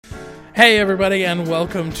Hey everybody, and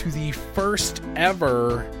welcome to the first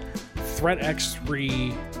ever Threat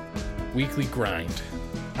X3 weekly grind.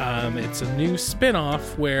 It's a new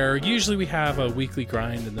spin-off where usually we have a weekly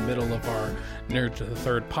grind in the middle of our Nerd to the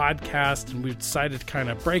Third podcast, and we've decided to kind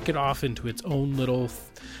of break it off into its own little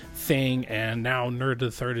thing, and now Nerd to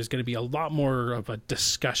the Third is going to be a lot more of a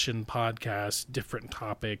discussion podcast, different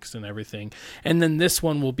topics and everything. And then this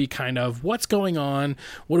one will be kind of what's going on,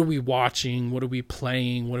 what are we watching, what are we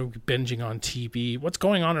playing, what are we binging on TV, what's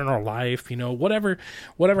going on in our life, you know, whatever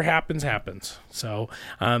happens. So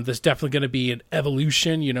there's definitely going to be an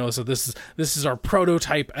evolution, you know, so this is our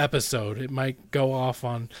prototype episode. It might go off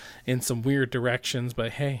in some weird directions,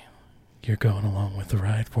 but hey, you're going along with the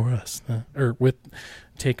ride for us, or with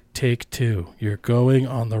take two. You're going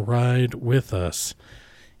on the ride with us.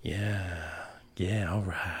 Yeah, all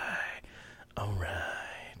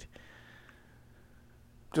right.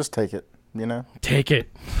 Just take it, you know? Take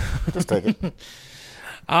it. Just take it.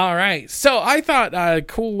 All right. So I thought a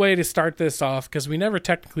cool way to start this off, because we never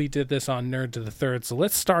technically did this on Nerd to the Third, so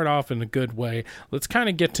let's start off in a good way. Let's kind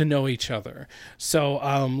of get to know each other. So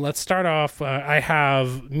let's start off. I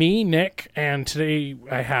have me, Nick, and today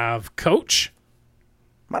I have Coach.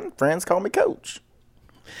 My friends call me Coach.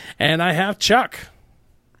 And I have Chuck.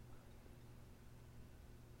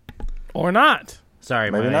 Or not.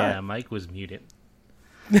 Sorry, Maybe my not. mic was muted.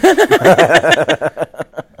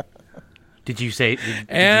 Did you say? Did you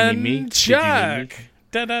And need me? Chuck.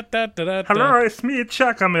 Da-da-da-da-da-da. Hello, it's me,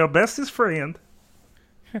 Chuck. I'm your bestest friend.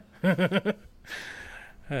 Wait,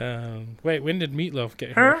 when did Meatloaf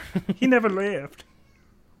get here? Huh? He never left.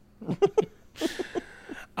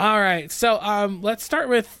 All right, so let's start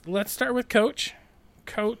with Coach.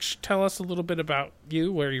 Coach, tell us a little bit about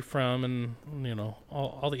you, where you're from, and you know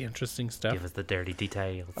all the interesting stuff. Give us the dirty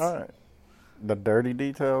details. All right. The dirty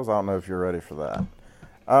details, I don't know if you're ready for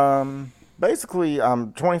that. Basically,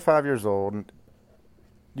 I'm 25 years old.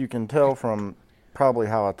 You can tell from probably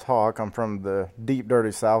how I talk. I'm from the deep,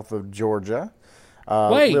 dirty south of Georgia.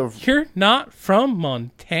 Wait, you're not from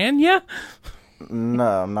Montana?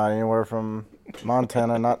 No, I'm not anywhere from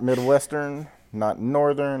Montana, not Midwestern, not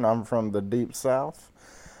Northern. I'm from the deep south.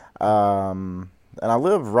 And I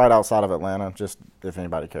live right outside of Atlanta, just if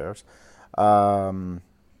anybody cares. And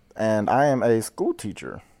I am a school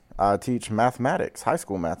teacher. I teach mathematics, high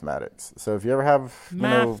school mathematics. So if you ever have,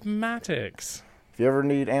 Mathematics. if you ever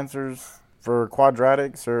need answers for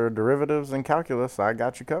quadratics or derivatives in calculus, I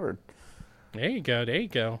got you covered. There you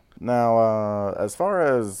go. Now, as far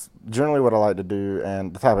as generally what I like to do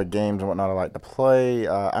and the type of games and whatnot I like to play,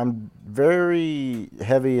 I'm very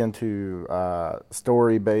heavy into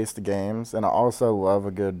story-based games, and I also love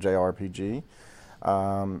a good JRPG.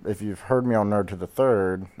 If you've heard me on Nerd to the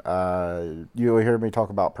Third, you'll hear me talk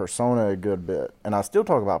about Persona a good bit, and I still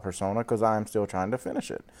talk about Persona because I'm still trying to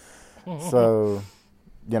finish it. So,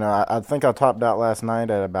 you know, I think I topped out last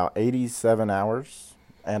night at about 87 hours.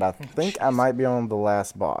 And I think I might be on the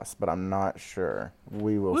last boss, but I'm not sure.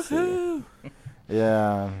 We will see.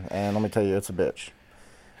 Yeah, and let me tell you, it's a bitch.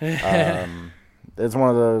 It's one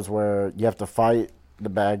of those where you have to fight the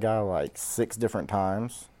bad guy like 6 different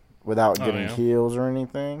times without getting heals or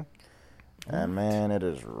anything. And man, it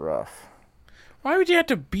is rough. Why would you have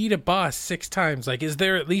to beat a boss 6 times? Like, is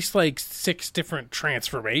there at least like 6 different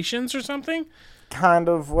transformations or something? Kind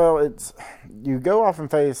of. Well, it's you go off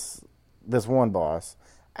and face this one boss.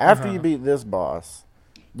 After you beat this boss,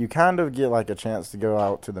 you kind of get like a chance to go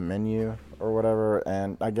out to the menu or whatever,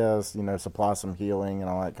 and I guess, you know, supply some healing and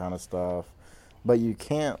all that kind of stuff. But you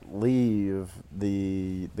can't leave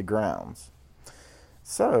the grounds.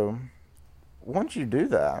 So, once you do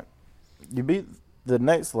that, you beat the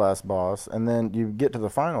next last boss, and then you get to the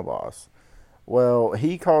final boss. Well,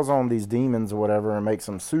 he calls on these demons or whatever and makes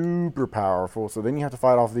them super powerful, so then you have to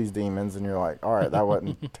fight off these demons, and you're like, all right, that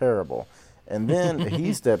wasn't terrible. And then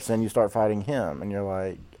he steps in, you start fighting him, and you're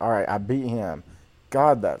like, all right, I beat him.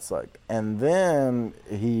 God, that sucked. And then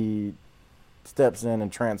he steps in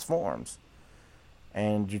and transforms,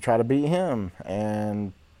 and you try to beat him,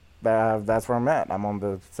 and that's where I'm at. I'm on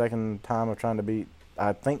the second time of trying to beat,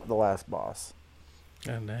 I think, the last boss.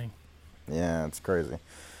 Oh, dang. Yeah, it's crazy.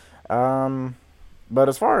 But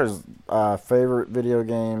as far as favorite video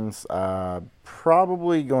games,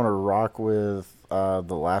 probably going to rock with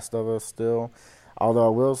The Last of Us still. Although I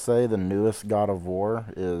will say the newest God of War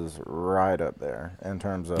is right up there in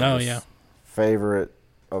terms of favorite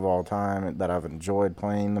of all time that I've enjoyed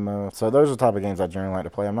playing the most. So those are the type of games I generally like to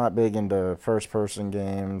play. I'm not big into first-person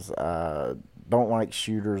games. Don't like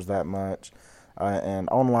shooters that much. And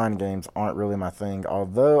online games aren't really my thing,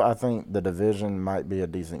 although I think The Division might be a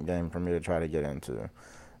decent game for me to try to get into.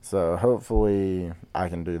 So hopefully I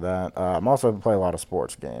can do that. I'm also play a lot of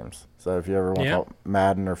sports games. So if you ever want to talk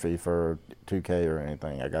Madden or FIFA or 2K or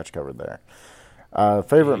anything, I got you covered there.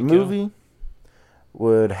 Favorite movie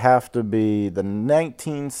would have to be the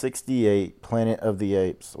 1968 Planet of the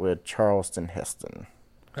Apes with Charleston Heston.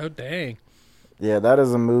 Oh, dang. Yeah, that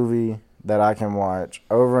is a movie that I can watch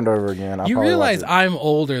over and over again. You realize I'm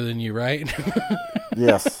older than you, right?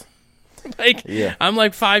 Yes. I'm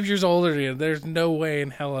like 5 years older than you. There's no way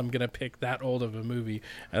in hell I'm going to pick that old of a movie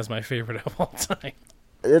as my favorite of all time.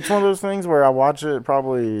 It's one of those things where I watch it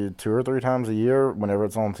probably 2 or 3 times a year. Whenever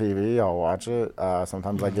it's on TV, I'll watch it.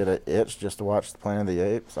 Sometimes I get an itch just to watch the Planet of the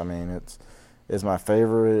Apes. I mean, it's my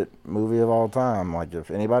favorite movie of all time. Like,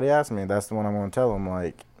 if anybody asks me, that's the one I'm going to tell them,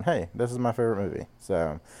 like, hey, this is my favorite movie.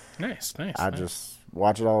 So nice. I just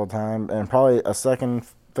watch it all the time. And probably a second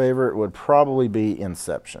favorite would probably be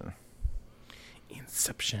Inception.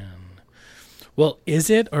 Well, is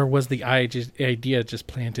it, or was the idea just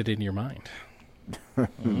planted in your mind?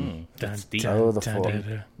 That's deep.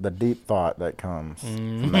 The deep thought that comes.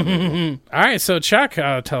 All right, so Chuck,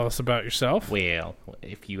 tell us about yourself. Well,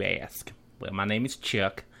 if you ask. Well, my name is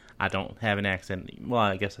Chuck. I don't have an accent. Well,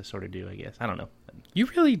 I guess I sort of do, I guess. I don't know. You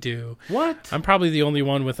really do. What? I'm probably the only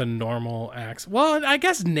one with a normal accent. Well, I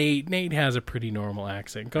guess Nate has a pretty normal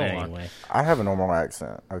accent. Go on. I have a normal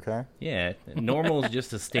accent, okay? Yeah, normal is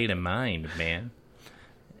just a state of mind, man.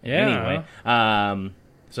 Yeah. Anyway,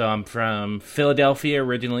 so I'm from Philadelphia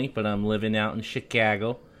originally, but I'm living out in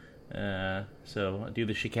Chicago. So I do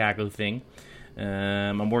the Chicago thing.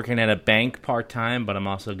 I'm working at a bank part-time, but I'm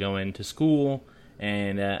also going to school.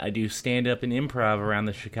 And I do stand-up and improv around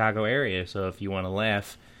the Chicago area. So if you want to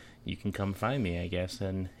laugh, you can come find me, I guess.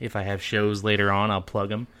 And if I have shows later on, I'll plug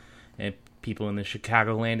them. And people in the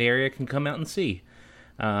Chicagoland area can come out and see.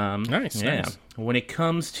 Nice. When it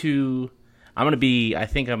comes to... I don't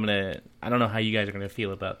know how you guys are going to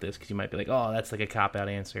feel about this, because you might be like, oh, that's like a cop-out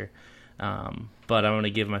answer. But I'm going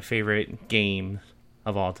to give my favorite game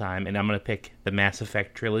of all time, and I'm going to pick the Mass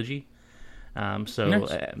Effect trilogy. Mass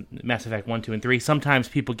Effect 1, 2, and 3. Sometimes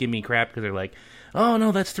people give me crap because they're like, oh,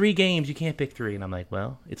 no, that's 3 games. You can't pick 3. And I'm like,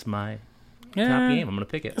 well, it's my top game. I'm going to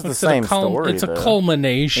pick it. It's the same story. It's a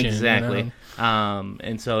culmination. Exactly. You know?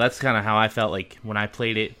 And so that's kind of how I felt like when I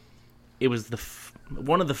played it. It was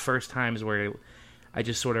one of the first times where I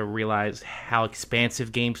just sort of realized how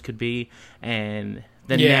expansive games could be, and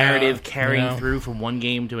the narrative carrying through from one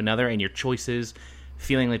game to another, and your choices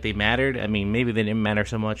feeling like they mattered. I mean, maybe they didn't matter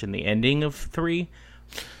so much in the ending of 3,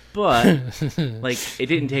 but like it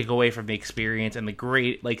didn't take away from the experience and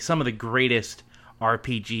some of the greatest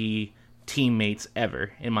RPG teammates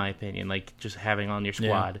ever, in my opinion. Like just having on your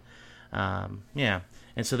squad.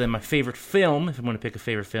 And so then my favorite film, if I'm going to pick a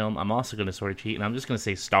favorite film, I'm also going to sort of cheat, and I'm just going to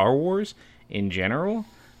say Star Wars in general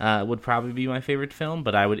would probably be my favorite film.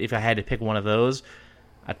 But if I had to pick one of those,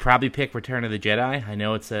 I'd probably pick Return of the Jedi. I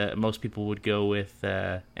know most people would go with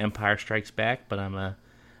Empire Strikes Back, but I'm a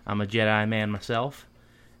Jedi man myself.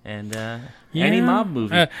 And any mob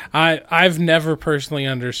movie. I've never personally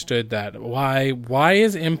understood that. Why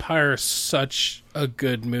is Empire such a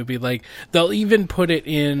good movie? Like they'll even put it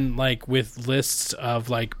in like with lists of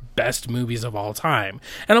like best movies of all time.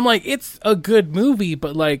 And I'm like, it's a good movie,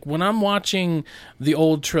 but like when I'm watching the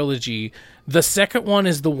old trilogy, the second one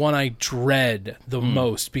is the one I dread the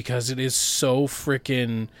most because it is so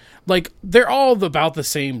freaking like they're all about the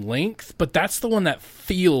same length, but that's the one that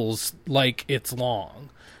feels like it's long.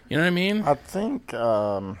 You know what I mean? I think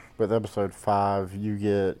with episode 5, you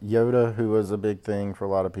get Yoda, who was a big thing for a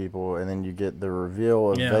lot of people, and then you get the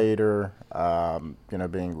reveal of Vader,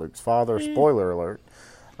 being Luke's father. Spoiler alert.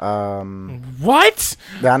 What?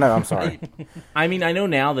 Yeah, I know. I'm sorry. I mean, I know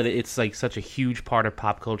now that it's like such a huge part of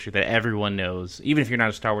pop culture that everyone knows. Even if you're not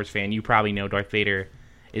a Star Wars fan, you probably know Darth Vader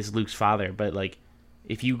is Luke's father. But like,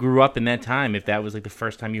 if you grew up in that time, if that was like the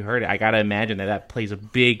first time you heard it, I gotta imagine that plays a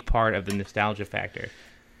big part of the nostalgia factor.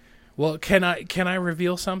 Well, can I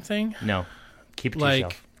reveal something? No, keep it to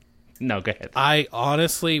yourself. No, go ahead. I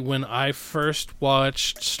honestly, when I first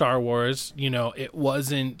watched Star Wars, it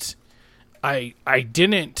wasn't. I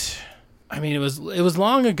didn't. I mean, it was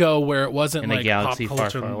long ago where it wasn't in like a galaxy pop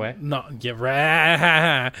culture, far, far away. No,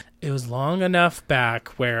 it was long enough back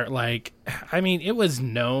where, like, I mean, it was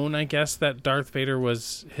known, I guess, that Darth Vader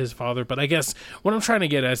was his father. But I guess what I'm trying to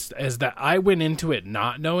get is that I went into it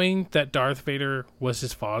not knowing that Darth Vader was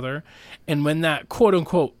his father, and when that quote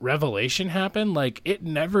unquote revelation happened, like, it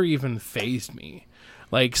never even fazed me.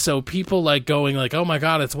 Like, so people like going like, oh my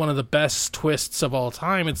God, it's one of the best twists of all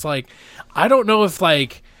time. It's like, I don't know if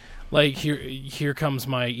like like here comes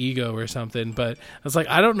my ego or something. But it's like,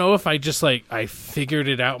 I don't know if I just like I figured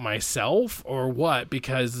it out myself or what,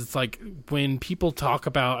 because it's like when people talk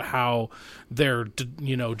about how their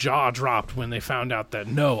jaw dropped when they found out that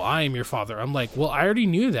no, I am your father. I'm like, well, I already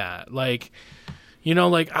knew that. Like,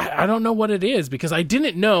 like I don't know what it is, because I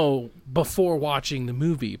didn't know before watching the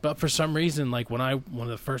movie. But for some reason, like when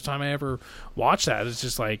the first time I ever watched that, it's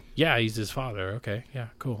just like, yeah, he's his father. Okay, yeah,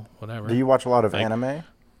 cool, whatever. Do you watch a lot of anime?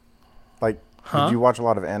 Like, did you watch a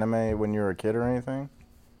lot of anime when you were a kid or anything?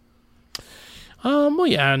 Well,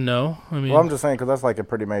 yeah, no. I mean, well, I'm just saying because that's like a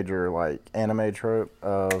pretty major like anime trope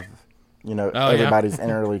of, everybody's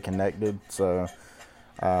interly connected. So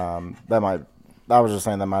I was just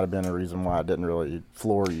saying that might have been a reason why it didn't really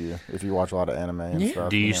floor you if you watch a lot of anime and stuff.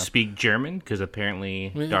 Do you speak German? Because apparently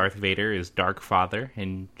Darth Vader is Dark Father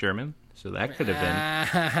in German. So that could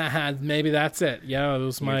have been. Maybe that's it. Yeah, it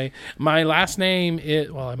was my last name.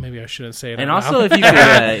 Well, maybe I shouldn't say it. And also, if you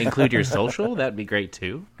could include your social, that'd be great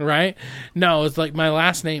too. Right? No, it's like my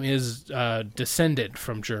last name is descended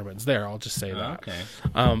from Germans. There, I'll just say that. Okay.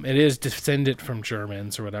 It is descended from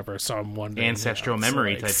Germans or whatever. So I'm wondering. Ancestral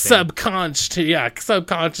memory type thing.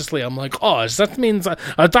 Subconsciously, I'm like, oh, that means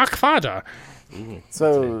a dark father. Ooh,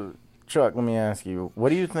 so, Chuck, let me ask you, what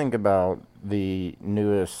do you think about the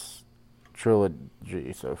newest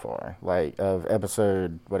trilogy so far, like of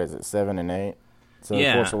episode 7 and 8?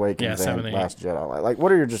 So Force Awakens and Last Jedi. Like,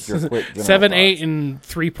 what are your quick 7, 8, and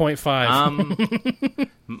 3.5?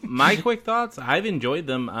 My quick thoughts. I've enjoyed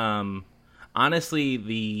them. Honestly,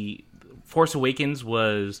 the Force Awakens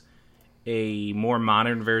was a more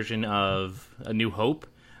modern version of A New Hope.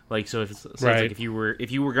 Like, so it's like if you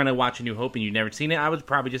were gonna watch A New Hope and you'd never seen it, I would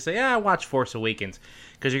probably just say, watch Force Awakens,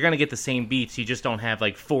 because you're gonna get the same beats. You just don't have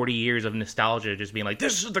like 40 years of nostalgia just being like,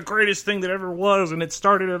 this is the greatest thing that ever was, and it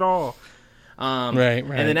started it all. Right.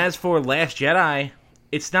 And then as for Last Jedi,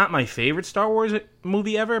 it's not my favorite Star Wars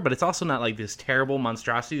movie ever, but it's also not like this terrible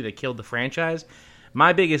monstrosity that killed the franchise.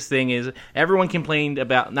 My biggest thing is everyone complained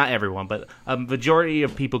about, not everyone, but a majority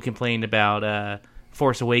of people complained about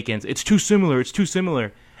Force Awakens. It's too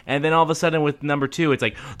similar. And then all of a sudden with number 2, it's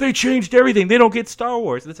like, they changed everything. They don't get Star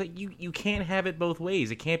Wars. It's like, you can't have it both ways.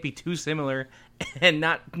 It can't be too similar and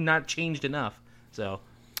not changed enough. So,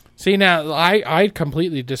 see, now, I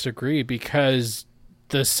completely disagree, because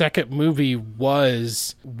the second movie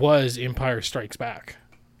was Empire Strikes Back.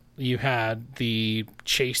 You had the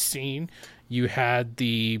chase scene. You had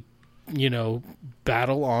the,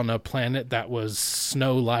 battle on a planet that was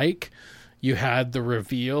snow-like. You had the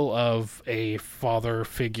reveal of a father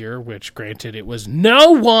figure, which, granted, it was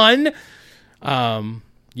no one.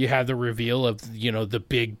 You had the reveal of, the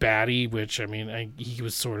big baddie, which, I mean, he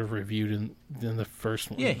was sort of reviewed in the first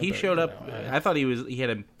one. Yeah, he showed up. I thought he had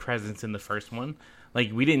a presence in the first one.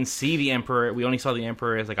 Like, we didn't see the Emperor. We only saw the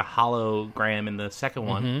Emperor as like a hologram in the second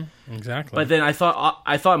one. Mm-hmm, exactly. But then I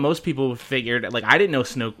thought most people figured, like, I didn't know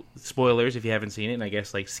Snoke. Spoilers if you haven't seen it, and I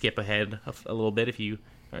guess like skip ahead a little bit if you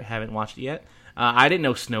haven't watched it yet. I didn't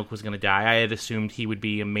know Snoke was going to die. I had assumed he would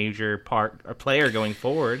be a major player going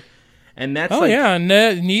forward. And that's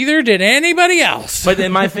neither did anybody else. But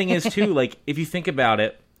then my thing is too, like, if you think about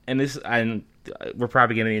it, and we're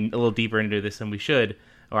probably getting a little deeper into this than we should,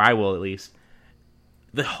 or I will at least.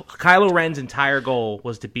 Kylo Ren's entire goal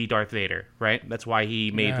was to be Darth Vader, right? That's why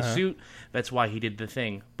he made the suit. That's why he did the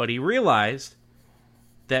thing. But he realized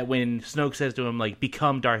that when Snoke says to him, like,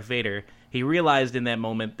 become Darth Vader, he realized in that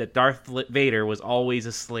moment that Darth Vader was always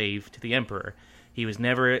a slave to the Emperor. He was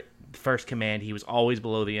never first command. He was always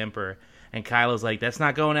below the Emperor. And Kylo's like, that's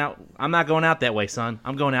not going out. I'm not going out that way, son.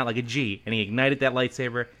 I'm going out like a G. And he ignited that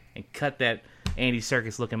lightsaber and cut that Andy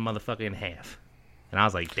Serkis looking motherfucker in half. And I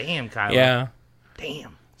was like, damn, Kylo. Yeah.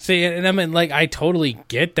 Damn. See, and I mean, like, I totally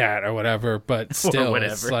get that or whatever, but still,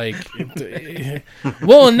 it's like,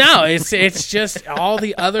 well, no, it's just all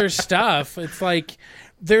the other stuff. It's like,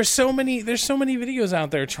 there's so many videos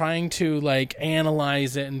out there trying to like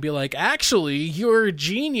analyze it and be like, actually, you're a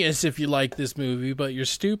genius if you like this movie, but you're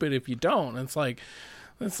stupid if you don't. And it's like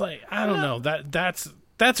I don't know,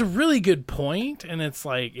 that's a really good point, and it's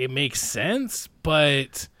like it makes sense,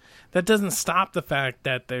 but that doesn't stop the fact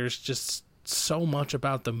that there's just so much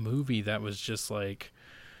about the movie that was just like,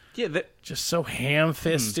 just so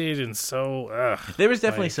ham-fisted and so. There was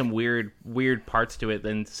definitely some weird parts to it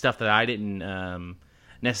and stuff that I didn't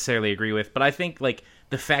necessarily agree with, but I think like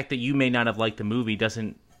the fact that you may not have liked the movie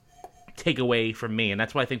doesn't take away from me, and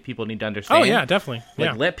that's what I think people need to understand. Oh yeah, definitely.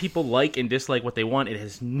 Like, let people like and dislike what they want. It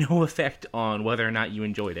has no effect on whether or not you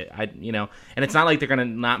enjoyed it. And it's not like they're gonna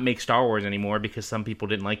not make Star Wars anymore because some people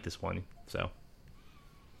didn't like this one. So.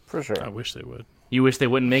 For sure. I wish they would. You wish they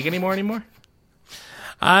wouldn't make any more anymore?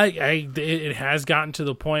 It has gotten to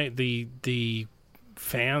the point the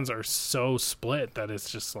fans are so split that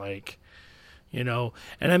it's just like, you know,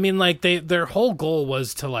 and I mean, like, their whole goal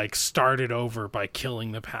was to, like, start it over by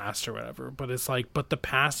killing the past or whatever, but it's like, but the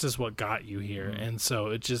past is what got you here, and so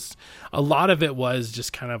it just, a lot of it was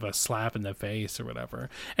just kind of a slap in the face or whatever.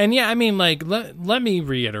 And yeah, I mean, like, let me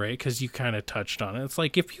reiterate, because you kind of touched on it, it's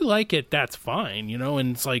like, if you like it, that's fine, you know,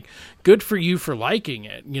 and it's like, good for you for liking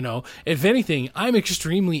it, you know. If anything, I'm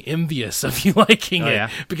extremely envious of you liking it,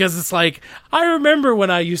 because it's like, I remember when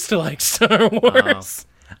I used to like Star Wars.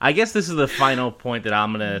 I guess this is the final point that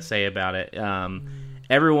I'm going to say about it.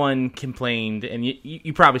 Everyone complained, and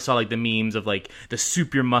you probably saw like the memes of like the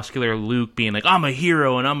super muscular Luke being like, I'm a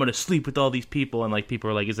hero and I'm going to sleep with all these people. And like people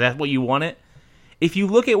are like, is that what you wanted? If you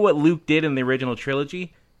look at what Luke did in the original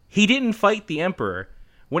trilogy, he didn't fight the Emperor.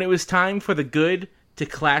 When it was time for the good to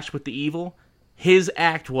clash with the evil, his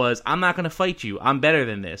act was, I'm not going to fight you. I'm better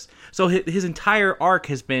than this. So his entire arc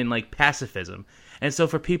has been like pacifism. And so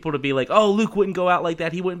for people to be like, oh, Luke wouldn't go out like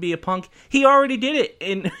that, he wouldn't be a punk, he already did it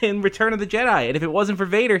in Return of the Jedi. And if it wasn't for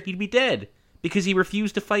Vader, he'd be dead because he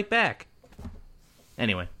refused to fight back.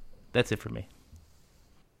 Anyway, that's it for me.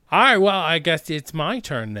 All right, well, I guess it's my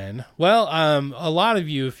turn then. Well, a lot of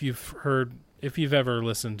you, if you've ever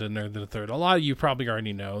listened to Nerd the Third, a lot of you probably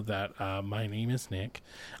already know that my name is Nick.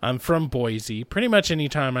 I'm from Boise. Pretty much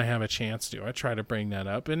anytime I have a chance to, I try to bring that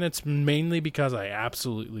up, and it's mainly because I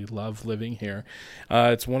absolutely love living here.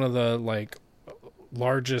 It's one of the like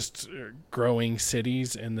largest growing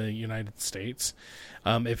cities in the United States.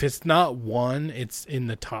 If it's not one, it's in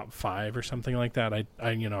the top 5 or something like that.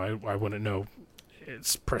 I wouldn't know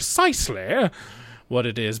it's precisely what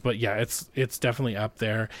it is, but yeah, it's definitely up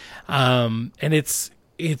there, and it's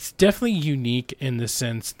definitely unique in the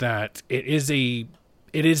sense that it is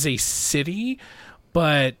a city,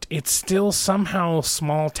 but it's still somehow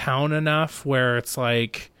small town enough where it's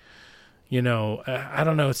like, you know, I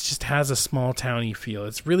don't know, it just has a small towny feel.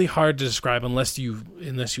 It's really hard to describe unless you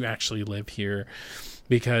actually live here,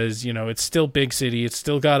 because, you know, it's still big city. It's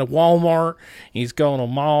still got a Walmart. He's got a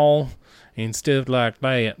mall and stuff like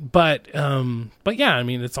that. But yeah, I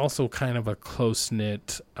mean, it's also kind of a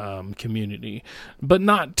close-knit community, but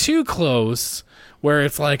not too close where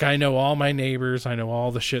it's like, I know all my neighbors, I know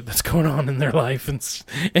all the shit that's going on in their life and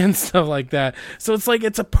stuff like that. So it's like,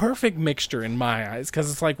 it's a perfect mixture in my eyes,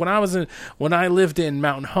 because it's like when I lived in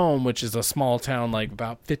Mountain Home, which is a small town like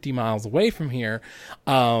about 50 miles away from here,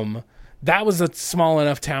 that was a small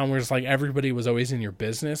enough town where it's like everybody was always in your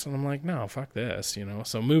business. And I'm like, no, fuck this, you know?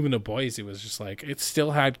 So moving to Boise was just like, it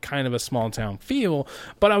still had kind of a small town feel,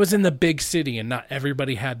 but I was in the big city and not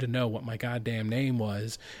everybody had to know what my goddamn name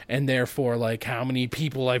was. And therefore, like, how many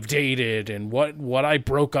people I've dated and what I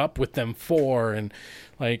broke up with them for. And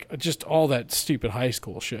like, just all that stupid high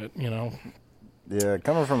school shit, you know? Yeah,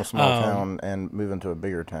 coming from a small town and moving to a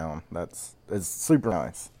bigger town, it's super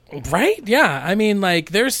nice. Right? Yeah. I mean, like,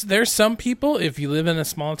 there's some people, if you live in a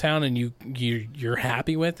small town and you're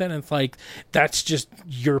happy with it, it's like, that's just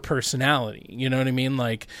your personality. You know what I mean?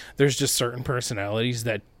 Like, there's just certain personalities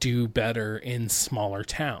that do better in smaller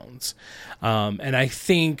towns. And I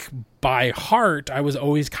think by heart, I was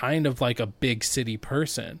always kind of like a big city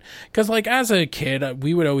person. Because, like, as a kid,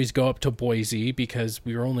 we would always go up to Boise because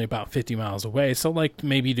we were only about 50 miles away. So, like,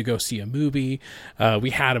 maybe to go see a movie. We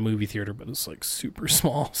had a movie theater, but it was, like, super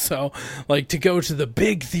small. So, like, to go to the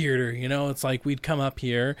big theater, you know, it's like we'd come up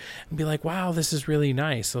here and be like, wow, this is really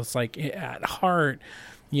nice. So, it's like, at heart,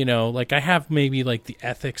 you know, like, I have maybe, like, the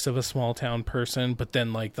ethics of a small town person, but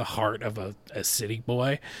then, like, the heart of a city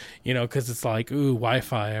boy, you know, because it's like, ooh,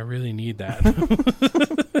 Wi-Fi, I really need that.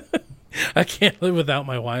 I can't live without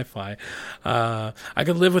my Wi-Fi. I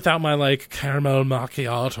could live without my, like, caramel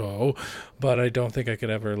macchiato, but I don't think I could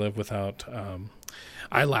ever live without...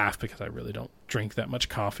 I laugh because I really don't drink that much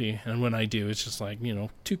coffee, and when I do, it's just like, you know,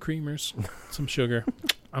 2 creamers, some sugar.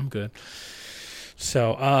 I'm good.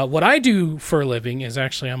 So what I do for a living is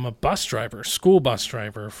actually I'm a bus driver, school bus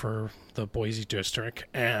driver for the Boise district,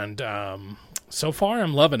 and so far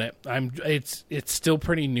I'm loving it. It's still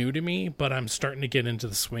pretty new to me, but I'm starting to get into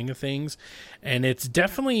the swing of things, and it's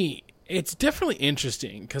definitely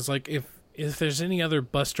interesting because, like, if there's any other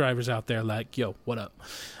bus drivers out there, like, yo, what up?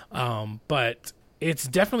 But it's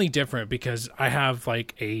definitely different because I have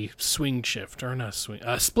like a swing shift, or not a swing,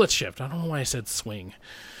 a split shift. I don't know why I said swing.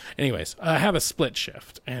 Anyways, I have a split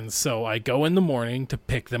shift, and so I go in the morning to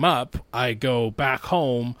pick them up. I go back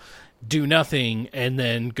home do nothing, and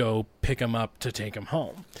then go pick them up to take them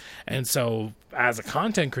home. And so as a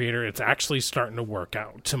content creator, it's actually starting to work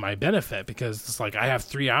out to my benefit, because it's like I have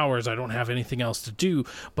 3 hours, I don't have anything else to do,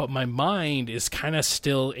 but my mind is kind of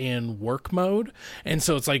still in work mode. And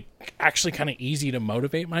so it's like actually kind of easy to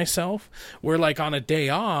motivate myself, where like on a day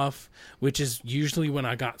off, which is usually when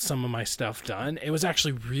I got some of my stuff done, it was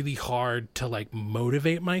actually really hard to like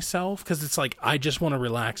motivate myself, because it's like I just want to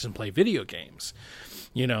relax and play video games.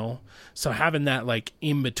 So having that like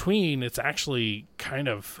in between, it's actually kind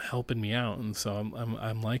of helping me out, and so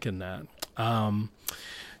I'm liking that.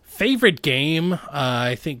 Favorite game,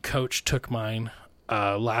 I think Coach took mine.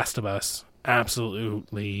 Last of Us,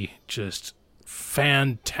 absolutely just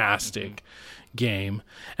fantastic game,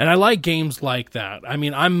 and I like games like that. I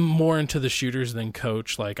mean, I'm more into the shooters than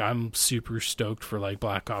Coach. Like, I'm super stoked for like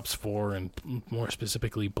Black Ops 4 and more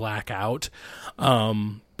specifically Blackout.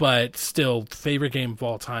 But still, favorite game of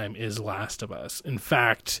all time is Last of Us. In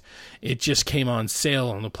fact, it just came on sale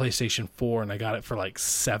on the PlayStation 4, and I got it for like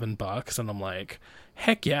 $7, and I'm like,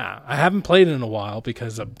 heck yeah. I haven't played it in a while,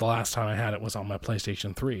 because the last time I had it was on my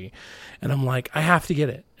PlayStation 3, and I'm like, I have to get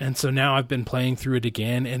it. And so now I've been playing through it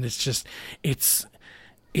again, and it's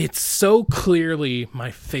so clearly my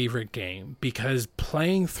favorite game, because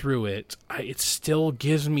playing through it, it still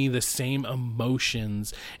gives me the same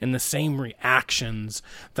emotions and the same reactions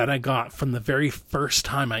that I got from the very first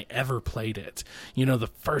time I ever played it. The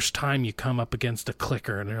first time you come up against a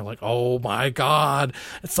clicker and you're like, oh my God.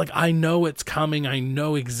 It's like, I know it's coming. I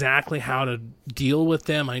know exactly how to deal with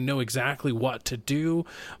them. I know exactly what to do.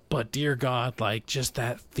 But dear God, like, just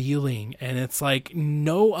that feeling. And it's like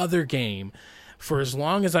no other game for as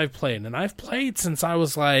long as I've played, and I've played since I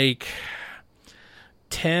was like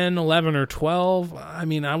 10, 11, or 12. I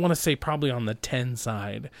mean, I want to say probably on the 10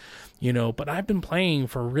 side, but I've been playing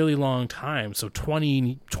for a really long time, so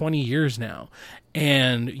 20 years now.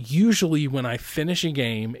 And usually when I finish a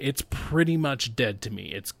game, it's pretty much dead to me.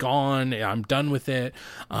 It's gone. I'm done with it.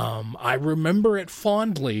 I remember it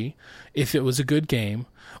fondly if it was a good game,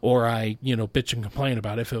 or I, bitch and complain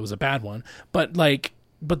about it if it was a bad one.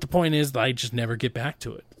 But the point is that I just never get back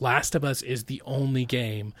to it. Last of Us is the only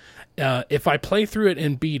game. If I play through it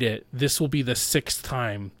and beat it, this will be the 6th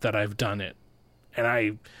time that I've done it.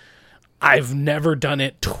 And I've never done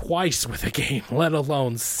it twice with a game, let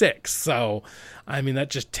alone 6. So, I mean,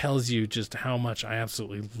 that just tells you just how much I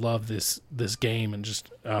absolutely love this game. And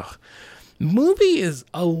just, movie is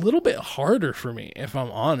a little bit harder for me, if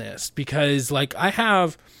I'm honest, because like I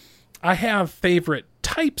have favorite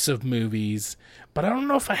types of movies, but I don't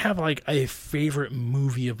know if I have like a favorite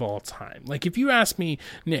movie of all time. Like, if you ask me,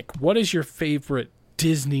 Nick, what is your favorite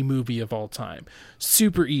Disney movie of all time?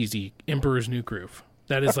 Super easy, Emperor's New Groove.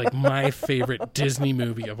 That is like my favorite Disney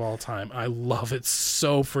movie of all time. I love it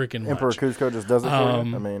so freaking much. Emperor Cusco just does it for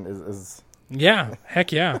you? I mean, is... Yeah,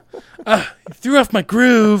 heck yeah. You threw off my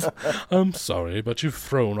groove. I'm sorry, but you've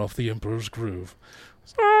thrown off the Emperor's Groove.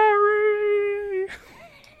 Sorry.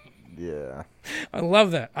 Yeah. I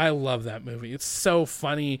love that. I love that movie. It's so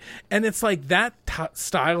funny. And it's like that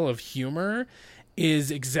style of humor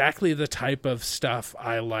is exactly the type of stuff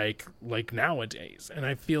I like nowadays. And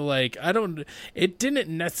I feel like it didn't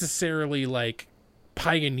necessarily like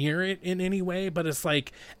pioneer it in any way, but it's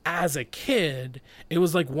like as a kid, it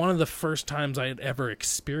was like one of the first times I had ever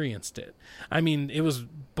experienced it. I mean, it was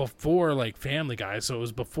before like Family Guy, so it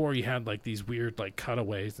was before you had like these weird like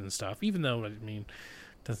cutaways and stuff, even though, I mean,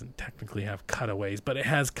 doesn't technically have cutaways, but it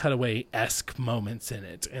has cutaway-esque moments in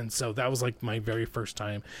it. And so that was like my very first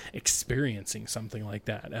time experiencing something like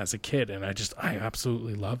that as a kid, and I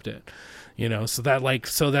absolutely loved it.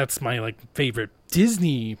 So that's my like favorite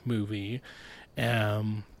Disney movie.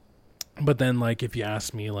 But then like if you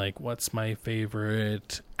ask me like what's my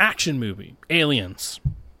favorite action movie, Aliens.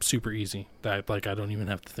 Super easy. That like I don't even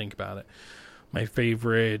have to think about it. My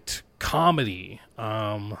favorite comedy,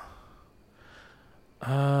 that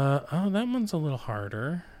one's a little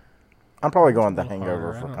harder. I'm probably going The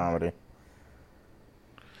Hangover for comedy.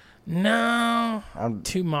 No, I'm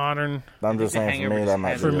too modern. I'm just saying, for me, that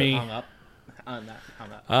might be for me. Hung up.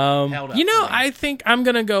 I think I'm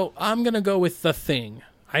gonna go with The Thing.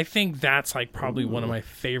 I think that's like probably one of my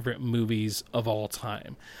favorite movies of all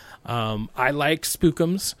time. I like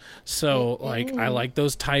spookums, so like I like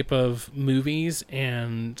those type of movies,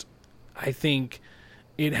 and I think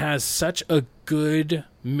it has such a good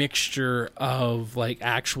mixture of like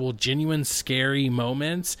actual genuine scary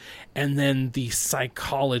moments and then the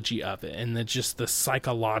psychology of it and just the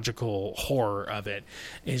psychological horror of it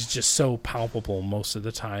is just so palpable most of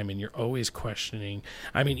the time, and you're always questioning.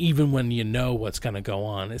 I mean, even when you know what's going to go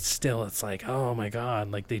on, it's like, oh my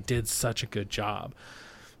god, like they did such a good job.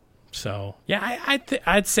 So yeah,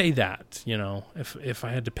 I'd say that, you know, if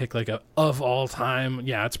I had to pick like a of all time,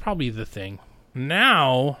 yeah, it's probably The Thing.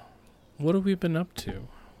 Now, what have we been up to?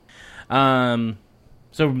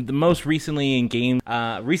 So the most recently in game,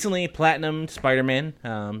 recently platinum Spider-Man.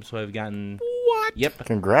 So I've gotten What? Yep.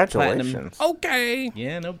 Congratulations. Platinum. Okay.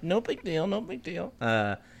 Yeah, no big deal, no big deal.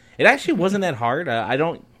 It actually wasn't that hard.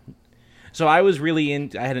 So I was really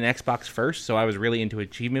I had an Xbox first, so I was really into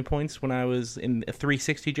achievement points when I was in the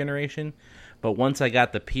 360 generation. But once I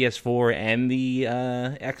got the PS4 and the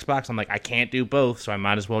Xbox, I'm like, I can't do both, so I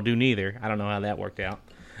might as well do neither. I don't know how that worked out.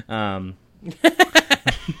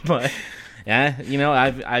 But yeah, you know,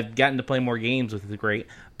 I've gotten to play more games, which is great.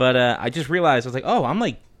 But I just realized, I was like, oh, I'm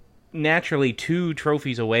like naturally 2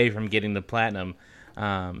 trophies away from getting the platinum. So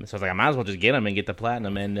I was like, I might as well just get them and get the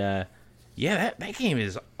platinum. And yeah, that game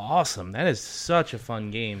is awesome. That is such a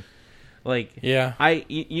fun game. Like, yeah,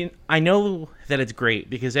 I know that it's great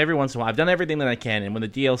because every once in a while I've done everything that I can, and when the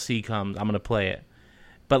DLC comes, I'm gonna play it.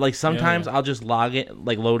 But like sometimes I'll just load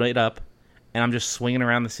it up, and I'm just swinging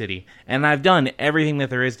around the city, and I've done everything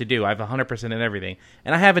that there is to do. I've 100% in everything,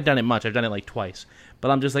 and I haven't done it much. I've done it like twice,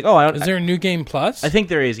 but I'm just like, is there a new game plus? I think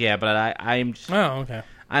there is, yeah, but I'm just, oh, okay.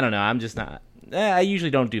 I don't know. I'm just not. I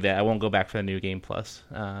usually don't do that. I won't go back for the new game plus.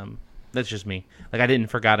 That's just me. Like I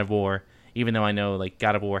didn't for God of War. Even though I know, like,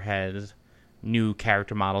 God of War has new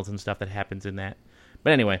character models and stuff that happens in that.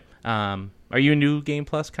 But anyway, are you a new Game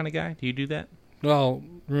Plus kind of guy? Do you do that? Well,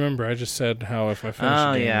 remember, I just said how if I finish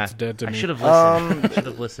the game, it's dead to me. I should have listened. I should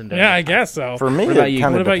have listened. Yeah, I guess so. For me, What about it you?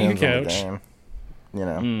 kind What of about you, depends on the Coach? game. You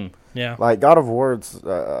know, Yeah. like God of War, it's,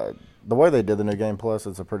 the way they did the new Game Plus,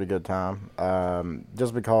 it's a pretty good time.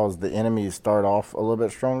 Just because the enemies start off a little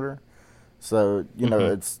bit stronger, so you know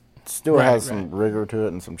it's. Still has some rigor to it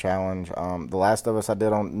and some challenge. The Last of Us I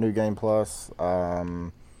did on New Game Plus.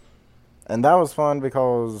 And that was fun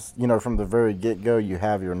because, you know, from the very get-go, you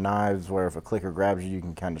have your knives where if a clicker grabs you, you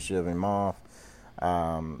can kind of shiv him off.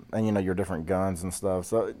 And, you know, your different guns and stuff.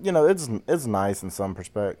 So, you know, it's nice in some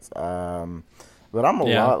respects. But I'm a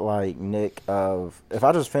lot like Nick of, if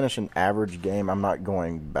I just finish an average game, I'm not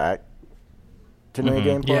going back to New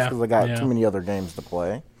Game Plus because I got too many other games to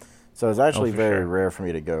play. So it's actually very rare for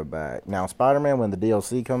me to go back. Now, Spider-Man, when the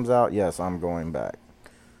DLC comes out, yes, I'm going back.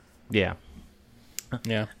 Yeah.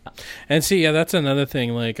 Yeah. And see, that's another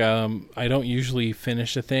thing. Like, I don't usually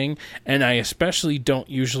finish a thing, and I especially don't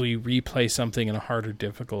usually replay something in a harder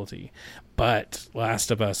difficulty. But Last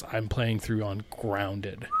of Us, I'm playing through on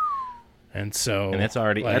Grounded. And so... And that's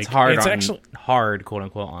already... like, that's hard it's on... actually, hard,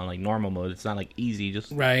 quote-unquote, on, like, normal mode. It's not, like, easy,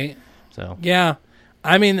 just... Right. So... Yeah.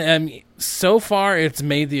 I mean, so far it's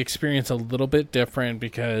made the experience a little bit different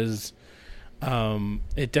because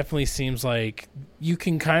it definitely seems like you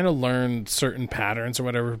can kind of learn certain patterns or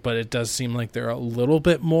whatever, but it does seem like they're a little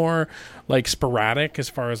bit more like sporadic as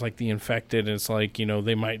far as like the infected. It's like, you know,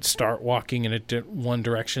 they might start walking in one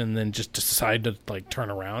direction and then just decide to like turn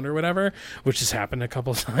around or whatever, which has happened a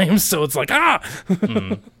couple of times. So it's like,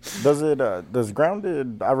 Does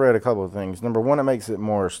Grounded, I read a couple of things. Number one, it makes it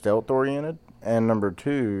more stealth oriented. And number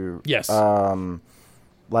two, yes,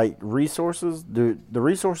 like resources, the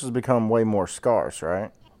resources become way more scarce,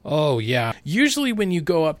 right? Oh, yeah. Usually when you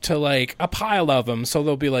go up to, like, a pile of them, so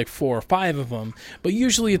there'll be, like, 4 or 5 of them, but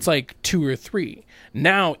usually it's, like, 2 or 3.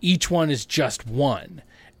 Now each one is just 1.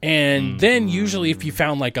 And then usually if you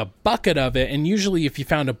found, like, a bucket of it, and usually if you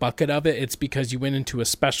found a bucket of it, it's because you went into a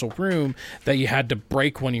special room that you had to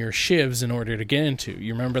break one of your shivs in order to get into.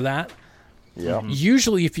 You remember that? Yeah.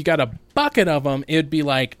 Usually if you got a bucket of them, it'd be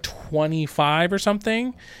like 25 or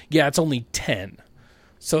something. Yeah, it's only 10.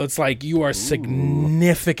 So it's like you are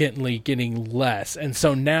significantly getting less. And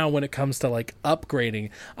so now when it comes to like upgrading,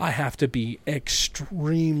 I have to be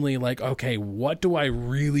extremely like, okay, what do I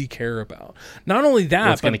really care about? Not only that,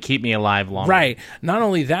 what's going to keep me alive longer. Right. Not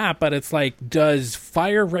only that, but it's like, does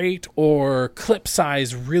fire rate or clip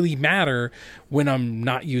size really matter when I'm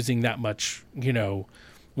not using that much, you know,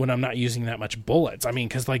 when I'm not using that much bullets? I mean,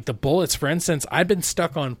 because like the bullets, for instance, I've been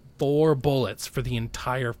stuck on 4 bullets for the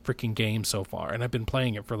entire freaking game so far, and I've been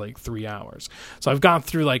playing it for like 3 hours. So I've gone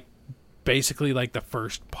through like basically like the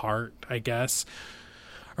first part, I guess,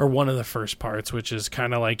 or one of the first parts, which is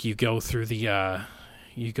kind of like you go through the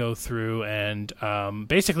you go through, and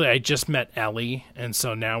basically I just met Ellie, and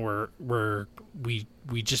so now we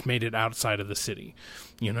just made it outside of the city.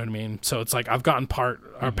 You know what I mean? So it's like I've gotten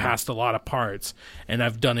past a lot of parts, and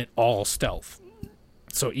I've done it all stealth.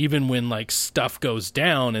 So even when like stuff goes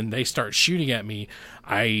down and they start shooting at me,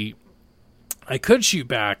 I could shoot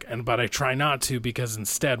back, but I try not to, because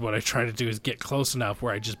instead what I try to do is get close enough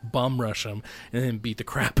where I just bum rush them and then beat the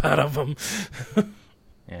crap out of them.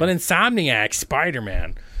 Yeah. But Insomniac,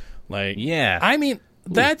 Spider-Man, like, yeah, I mean,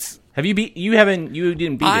 that's... Have you beat? You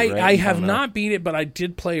didn't beat it, right? I have not beat it, but I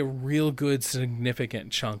did play a real good,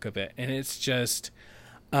 significant chunk of it, and it's just,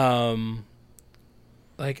 like,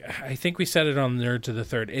 I think we said it on Nerd to the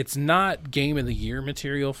Third. It's not Game of the Year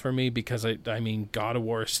material for me, because I mean, God of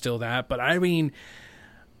War is still that, but I mean,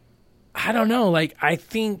 I don't know. Like, I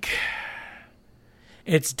think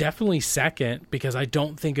it's definitely second, because I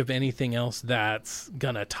don't think of anything else that's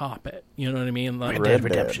gonna top it. You know what I mean? Like Red Dead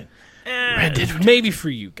Redemption. Red Dead, maybe for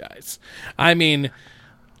you guys. I mean,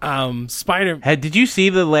 Did you see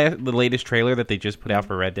the latest trailer that they just put out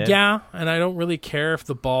for Red Dead? Yeah, and I don't really care if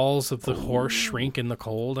the balls of the horse shrink in the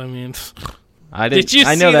cold. I mean, did you?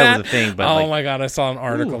 I know that was a thing, but oh my god, I saw an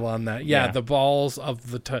article on that. Yeah, the balls of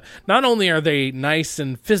the not only are they nice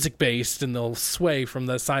and physics based and they'll sway from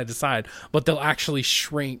the side to side, but they'll actually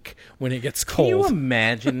shrink when it gets cold. Can you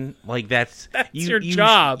imagine? Like that's your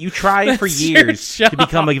job. You try for years to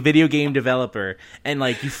become a video game developer, and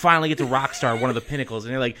like you finally get to Rockstar, one of the pinnacles,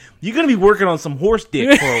 and you're like, you're gonna be working on some horse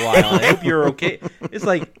dick for a while. I hope you're okay. It's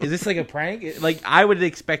like, is this like a prank? Like I would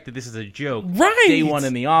expect that this is a joke. Right. Day one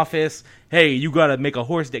in the office. Hey, you gotta make a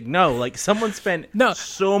horse dick. No, like someone spent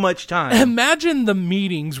so much time. Imagine the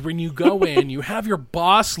meetings when you go in, you have your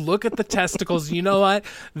boss look at the testicles. You know what?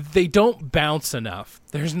 They don't bounce enough.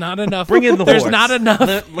 There's not enough. Bring in the There's horse. not enough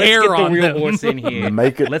Let's hair get the on real them. horse in here.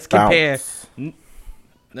 Make it Let's bounce.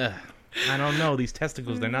 compare. I don't know. These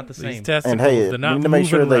testicles, they're not the same. These testicles, And hey, they're we not need to make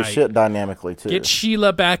sure moving they right. shit dynamically too. Get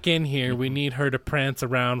Sheila back in here. We need her to prance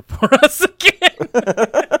around for us again.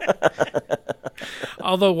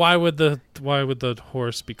 Although, why would the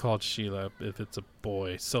horse be called Sheila if it's a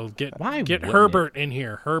boy? So get Herbert in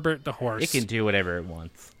here. Herbert the horse. It can do whatever it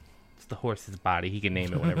wants. It's the horse's body. He can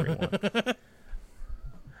name it whatever he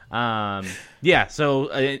wants. Yeah. So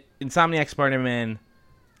Insomniac Spider-Man.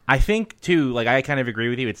 I think too. Like I kind of agree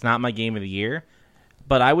with you. It's not my game of the year,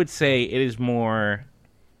 but I would say it is more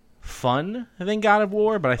fun than God of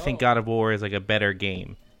War. But I think God of War is like a better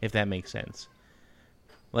game, if that makes sense.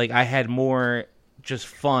 Like I had more just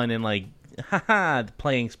fun and like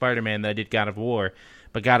playing Spider-Man than I did God of War,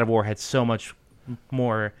 but God of War had so much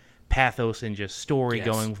more pathos and just story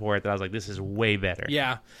going for it that I was like, this is way better.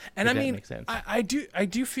 Yeah, and I mean, makes sense. I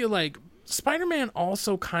do feel like Spider-Man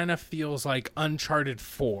also kind of feels like Uncharted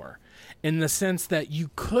 4, in the sense that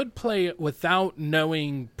you could play it without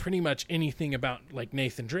knowing pretty much anything about like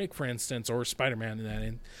Nathan Drake, for instance, or Spider-Man in that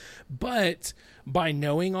end. But by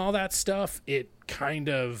knowing all that stuff, it kind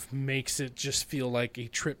of makes it just feel like a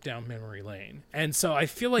trip down memory lane. And so I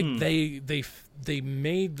feel like they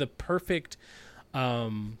made the perfect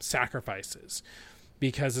sacrifices,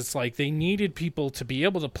 because it's like they needed people to be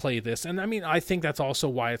able to play this. And I mean, I think that's also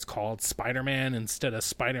why it's called Spider-Man instead of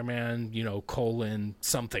Spider-Man, colon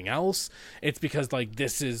something else. It's because like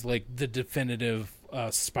this is like the definitive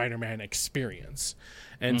Spider-Man experience.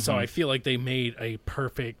 And so I feel like they made a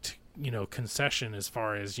perfect, concession as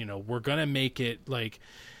far as, we're going to make it like,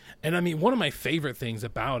 and I mean, one of my favorite things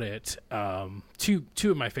about it, two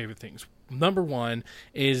of my favorite things. Number one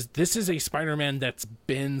is this is a Spider-Man that's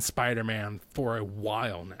been Spider-Man for a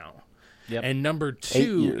while now. Yep. And number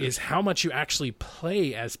two is how much you actually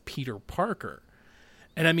play as Peter Parker.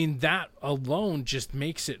 And I mean, that alone just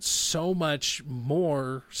makes it so much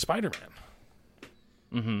more Spider-Man.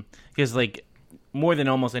 Mm-hmm. Because like more than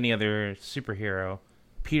almost any other superhero,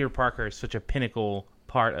 Peter Parker is such a pinnacle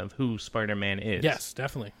part of who Spider-Man is. Yes,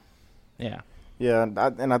 definitely. Yeah. Yeah,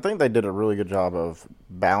 and I think they did a really good job of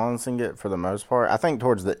balancing it for the most part. I think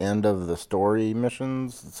towards the end of the story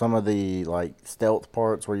missions, some of the like stealth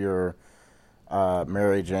parts where you're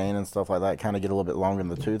Mary Jane and stuff like that kind of get a little bit long in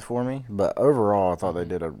the tooth for me. But overall, I thought they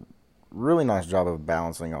did a really nice job of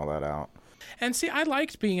balancing all that out. And see, I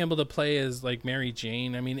liked being able to play as like Mary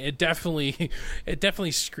Jane. I mean, it definitely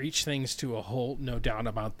screeched things to a halt, no doubt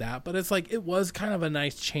about that. But it's like it was kind of a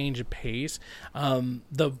nice change of pace.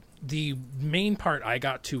 The main part I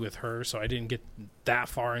got to with her, so I didn't get that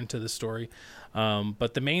far into the story.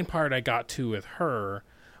 But the main part I got to with her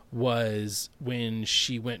was when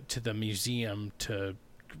she went to the museum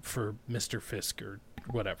for Mr. Fisk or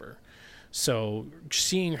whatever. So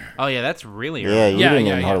seeing her, oh yeah, that's really yeah, early. you didn't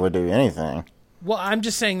even hardly do anything. Well, I'm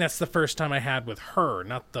just saying that's the first time I had with her,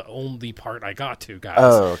 not the only part I got to, guys.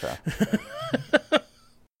 Oh, okay.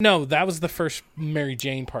 No, that was the first Mary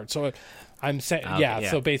Jane part. So I'm saying, yeah.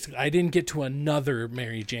 So basically, I didn't get to another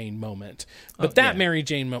Mary Jane moment, but that Mary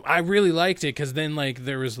Jane moment, I really liked it because then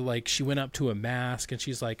there was she went up to a mask and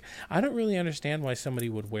she's like, I don't really understand why somebody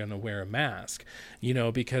would want to wear a mask,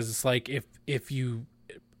 because it's like if you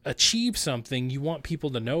achieve something, you want people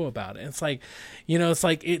to know about it. It's like,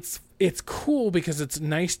 it's cool because it's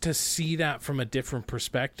nice to see that from a different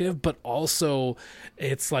perspective, but also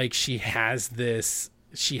it's like she has this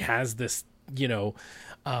she has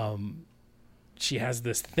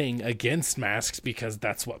this thing against masks because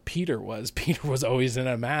that's what Peter was. Peter was always in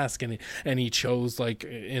a mask, and he chose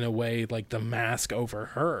in a way the mask over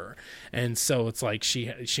her, and so it's like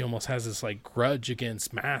she almost has this grudge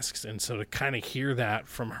against masks, and so to kind of hear that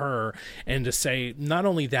from her and to say not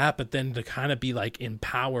only that, but then to kind of be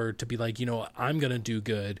empowered to be I'm gonna do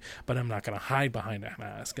good, but I'm not gonna hide behind a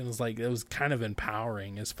mask, and it was kind of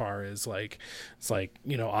empowering as far as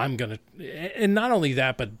I'm gonna, and not only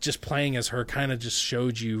that, but just playing as her kind of just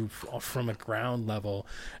showed you from a ground level.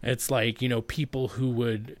 It's people who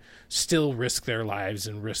would still risk their lives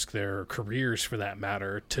and risk their careers for that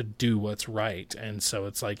matter to do what's right. And so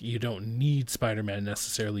it's you don't need Spider-Man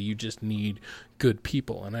necessarily, you just need good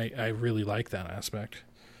people, and I really like that aspect.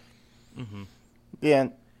 Mm-hmm. Yeah.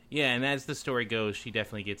 Yeah, and as the story goes, she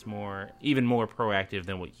definitely gets even more proactive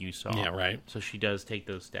than what you saw. Yeah, right. So she does take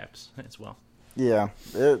those steps as well. Yeah,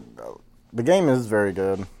 the game is very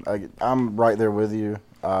good. I'm right there with you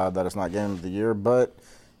that it's not Game of the Year, but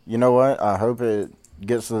you know what? I hope it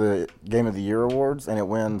gets to the Game of the Year awards and it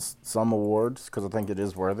wins some awards because I think it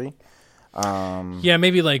is worthy. Yeah,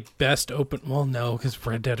 maybe best open. Well, no, because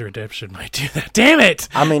Red Dead Redemption might do that. Damn it!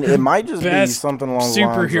 I mean, it might just be something along the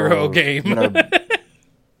lines of superhero game.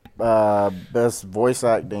 Best voice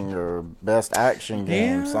acting or best action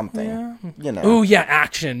game, something. Yeah. Oh yeah,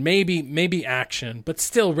 action. Maybe action, but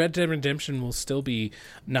still, Red Dead Redemption will still be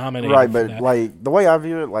nominated. Right, but that. the way I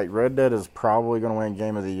view it, Red Dead is probably going to win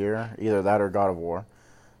Game of the Year, either that or God of War.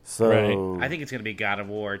 So I think it's going to be God of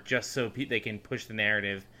War, just so they can push the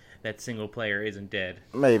narrative that single player isn't dead.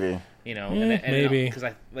 Maybe. Maybe because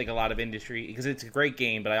I a lot of industry, because it's a great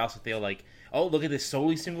game, but I also feel oh, look at this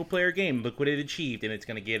solely single-player game. Look what it achieved, and it's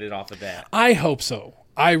going to get it off the bat. I hope so.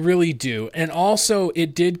 I really do. And also,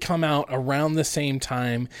 it did come out around the same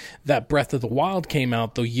time that Breath of the Wild came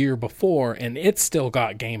out the year before, and it still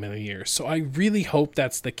got Game of the Year. So I really hope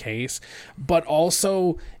that's the case. But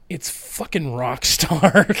also, it's fucking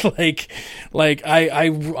Rockstar.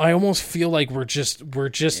 I almost feel like we're just.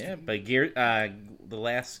 Yeah, but the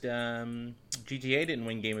last GTA didn't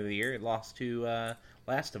win Game of the Year. It lost to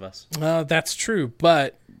Last of Us. That's true,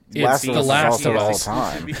 but it's The Last of Us.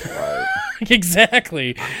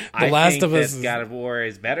 Exactly. The Last of Us. God of War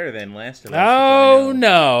is better than Last of Us. Oh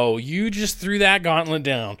no! You just threw that gauntlet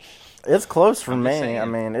down. It's close for me. I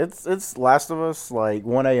mean, it's Last of Us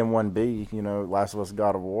 1A and 1B. Last of Us,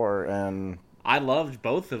 God of War, and I loved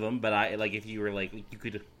both of them. But if you were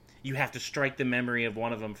you have to strike the memory of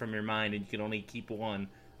one of them from your mind, and you can only keep one.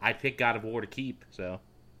 I'd pick God of War to keep. So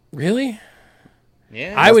really.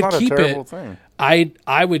 Yeah, I would keep it. Thing.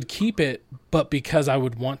 I would keep it, but because I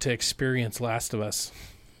would want to experience Last of Us.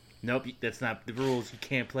 Nope, that's not the rules. You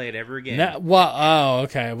can't play it ever again.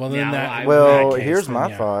 Okay. Well, then here's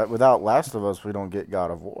my thought. Without Last of Us, we don't get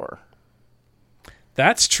God of War.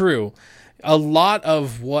 That's true. A lot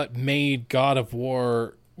of what made God of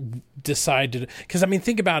War decide to, because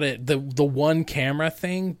think about it. The one camera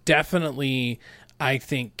thing definitely, I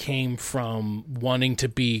think, came from wanting to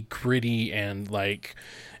be gritty and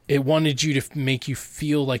it wanted you to make you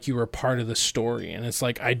feel like you were part of the story. And it's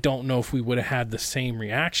I don't know if we would have had the same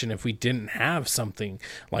reaction if we didn't have something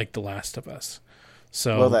like The Last of Us.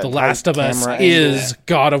 So The Last of Us is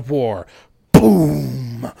God of War.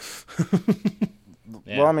 Boom!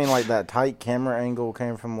 Yeah. Well, that tight camera angle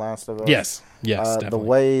came from Last of Us. Yes, definitely. The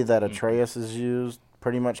way that Atreus is used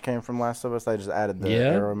pretty much came from Last of Us. They just added the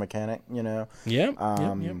arrow mechanic, Yeah.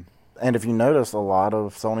 And if you notice, a lot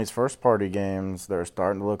of Sony's first-party games, they're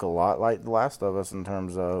starting to look a lot like The Last of Us in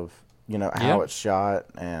terms of, how it's shot.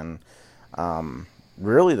 And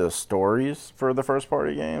really the stories for the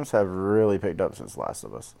first-party games have really picked up since Last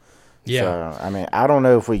of Us. Yeah. So, I don't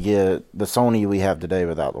know if we get the Sony we have today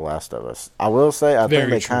without The Last of Us. I will say, I think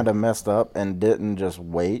they kind of messed up and didn't just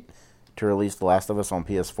wait to release The Last of Us on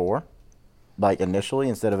PS4, initially,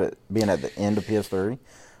 instead of it being at the end of PS3.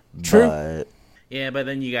 True. But yeah, but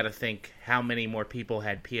then you got to think how many more people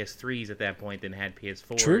had PS3s at that point than had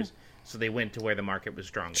PS4s. True. So they went to where the market was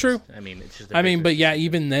strongest. True. I mean, it's just. But yeah,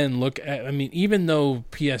 even then, even though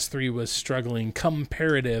PS3 was struggling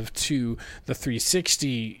comparative to the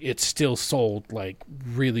 360, it still sold like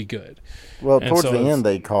really good. Well, towards the end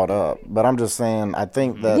they caught up, but I'm just saying, I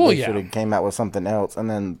think that they should have came out with something else, and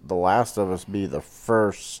then The Last of Us be the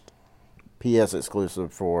first PS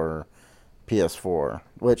exclusive for PS4.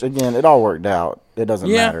 Which again, it all worked out. It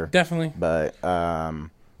doesn't matter. Yeah, definitely. But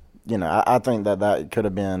I think that could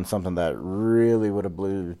have been something that really would have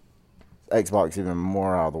blew Xbox even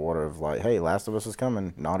more out of the water. Of like, hey, Last of Us is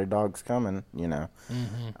coming, Naughty Dog's coming.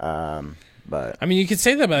 But I mean, you could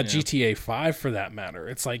say that about GTA 5 for that matter.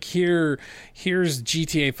 It's like here's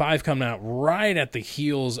GTA 5 coming out right at the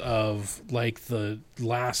heels of like the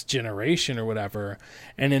last generation or whatever,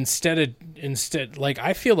 and instead like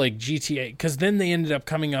I feel like GTA, because then they ended up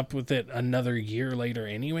coming up with it another year later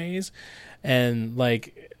anyways, and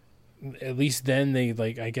like at least then they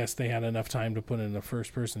like I guess they had enough time to put in a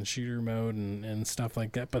first person shooter mode and stuff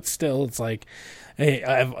like that. But still, it's like, hey,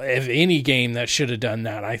 if any game that should have done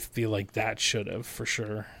that, I feel like that should have for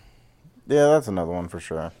sure. Yeah, that's another one for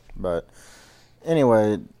sure. But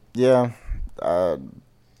anyway, yeah, back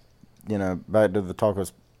to the talk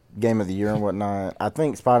of game of the year and whatnot. I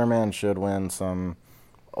think Spider-Man should win some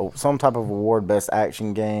type of award, best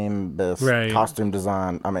action game, best costume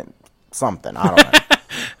design. I mean, something. I don't know.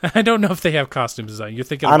 I don't know if they have costume design. You're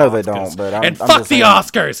thinking. I know Oscars. they don't, but I'm fuck just the saying,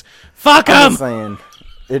 Oscars. Fuck them. I'm just saying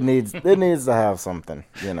it needs to have something.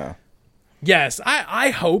 Yes, I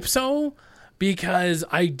hope so, because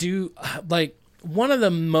I do like one of the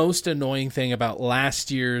most annoying thing about last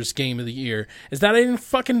year's Game of the Year is that I didn't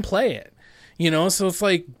fucking play it. So it's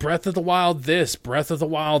like Breath of the Wild this, Breath of the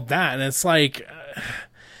Wild that, and it's like.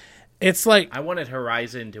 I wanted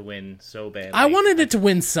Horizon to win so badly. I wanted it to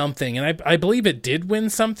win something, and I believe it did win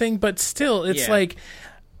something, but still, it's like,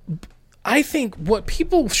 I think what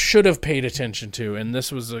people should have paid attention to, and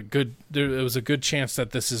it was a good chance that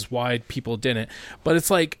this is why people didn't, but it's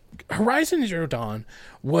like, Horizon Zero Dawn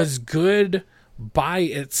was good by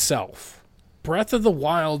itself. Breath of the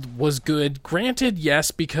Wild was good, granted, yes,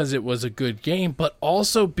 because it was a good game, but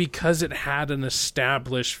also because it had an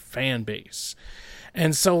established fan base.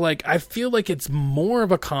 And so, like, I feel like it's more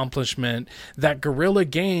of an accomplishment that Guerrilla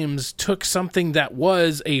Games took something that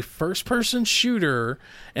was a first-person shooter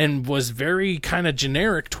and was very kind of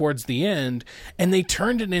generic towards the end, and they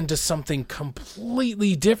turned it into something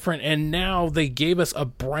completely different, and now they gave us a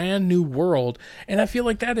brand new world. And I feel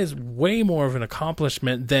like that is way more of an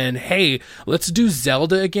accomplishment than, hey, let's do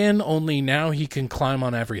Zelda again, only now he can climb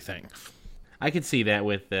on everything. I could see that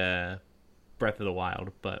with Breath of the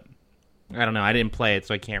Wild, but I don't know. I didn't play it,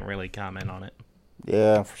 so I can't really comment on it.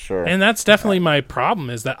 Yeah, for sure. And that's definitely my problem,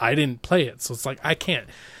 is that I didn't play it. So it's like,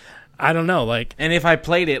 I don't know. Like, and if I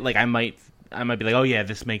played it, like I might be like, oh yeah,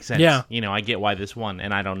 this makes sense. Yeah. I get why this won,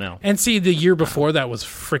 and I don't know. And see, the year before that was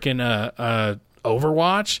freaking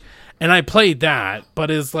Overwatch, and I played that, but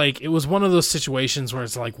it's like, it was one of those situations where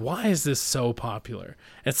it's like, why is this so popular?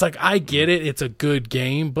 It's like, I get it, it's a good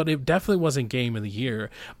game, but it definitely wasn't Game of the Year.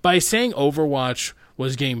 By saying Overwatch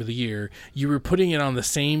was Game of the Year, you were putting it on the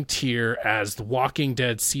same tier as The Walking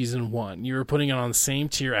Dead Season 1. You were putting it on the same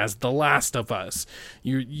tier as The Last of Us.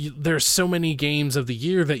 There's so many games of the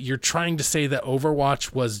year that you're trying to say that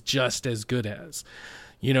Overwatch was just as good as.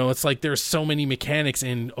 It's like there's so many mechanics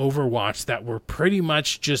in Overwatch that were pretty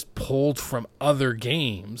much just pulled from other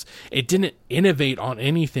games. It didn't innovate on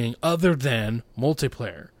anything other than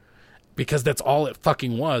multiplayer. Because that's all it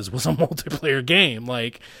fucking was a multiplayer game.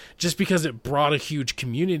 Like, just because it brought a huge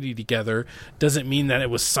community together doesn't mean that it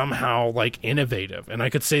was somehow, like, innovative. And I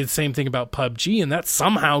could say the same thing about PUBG, and that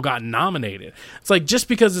somehow got nominated. It's like, just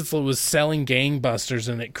because it was selling gangbusters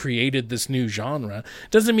and it created this new genre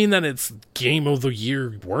doesn't mean that it's Game of the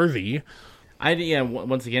Year worthy. I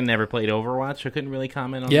once again never played Overwatch, so I couldn't really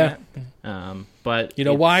comment on that. But you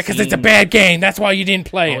know why? Because it's a bad game. That's why you didn't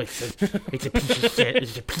play it. It's a piece of shit.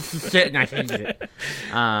 It's a piece of shit, and I hated it.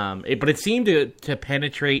 But it seemed to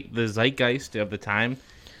penetrate the zeitgeist of the time.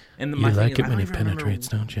 And you like it when it penetrates,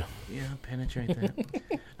 don't you? Yeah, penetrate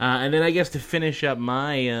that. And then I guess to finish up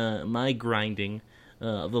my grinding,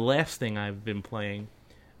 the last thing I've been playing.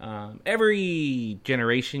 Every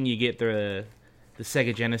generation, you get the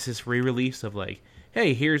Sega Genesis re-release of like,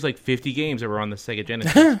 hey, here's like 50 games that were on the Sega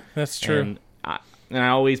Genesis. That's true. And I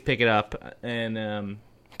always pick it up, and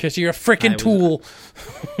because you're a freaking tool.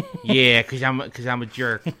 Yeah, because I'm a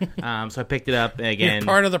jerk. So I picked it up again. You're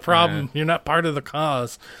part of the problem. You're not part of the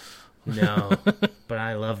cause. No, but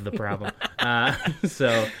I love the problem.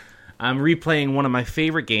 So I'm replaying one of my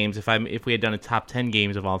favorite games. If we had done a top 10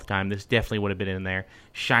 games of all the time, this definitely would have been in there.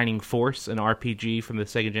 Shining Force, an RPG from the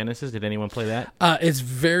Sega Genesis. Did anyone play that? It's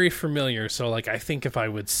very familiar. So, like, I think if I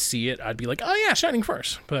would see it, I'd be like, oh, yeah, Shining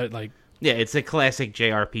Force. But, like... Yeah, it's a classic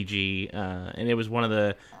JRPG, and it was one of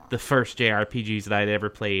the first JRPGs that I'd ever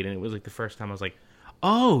played, and it was, like, the first time I was like,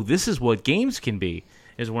 oh, this is what games can be.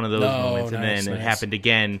 It was one of those moments. And then it happened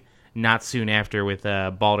again not soon after with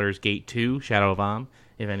Baldur's Gate 2, Shadow of Am,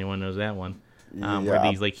 if anyone knows that one. Where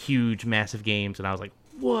these like huge, massive games, and I was like,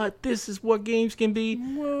 what? This is what games can be?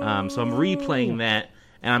 So I'm replaying that,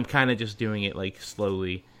 and I'm kind of just doing it like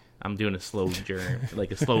slowly. I'm doing a slow journey,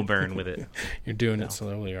 like a slow burn with it. You're doing it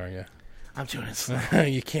slowly, are you? I'm doing it slow.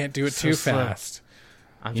 You can't do it too fast.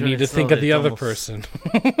 You need to slow, think of the other person.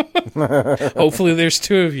 Hopefully there's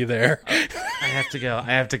two of you there. I have to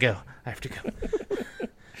go.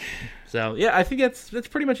 So yeah, I think that's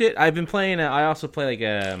pretty much it. I've been playing. I also play like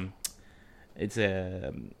it's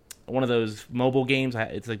one of those mobile games.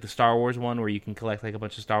 It's like the Star Wars one where you can collect like a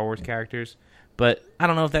bunch of Star Wars characters. But I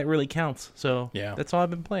don't know if that really counts. So yeah, that's all I've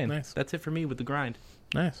been playing. Nice. That's it for me with the grind.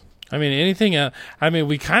 Nice. I mean, anything. I mean,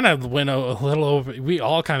 we kind of went a little over. We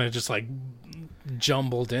all kind of just like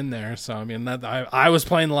jumbled in there. So I mean, I was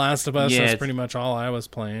playing The Last of Us. That's pretty much all I was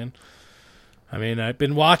playing. I mean, I've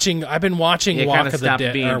been watching Walk of the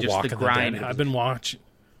Dead. I've been watching.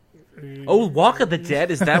 Oh, Walk of the Dead?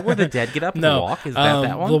 Is that where the dead get up and walk? Is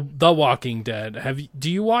that one? The Walking Dead. Do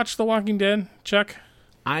you watch The Walking Dead, Chuck?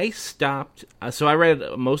 I stopped. So I read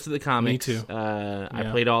most of the comics. Me too. I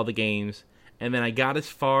played all the games, and then I got as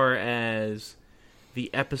far as the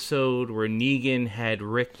episode where Negan had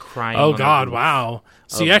Rick crying. Oh God! Wow.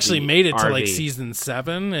 So you actually made it to like season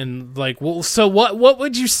 7, and like, well, so what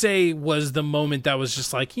would you say was the moment that was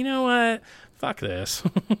just like, you know what, fuck this?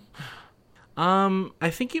 I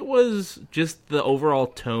think it was just the overall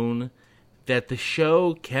tone that the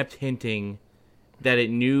show kept hinting that it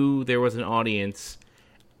knew there was an audience,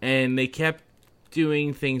 and they kept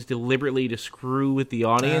doing things deliberately to screw with the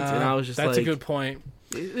audience, and I was just that's a good point.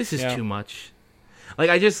 This is too much. Like,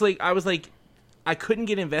 I was like, I couldn't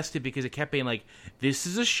get invested because it kept being like, this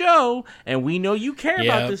is a show, and we know you care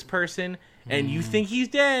about this person, and you think he's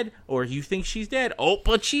dead, or you think she's dead. Oh,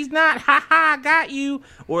 but she's not. Ha ha, got you.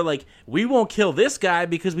 Or like, we won't kill this guy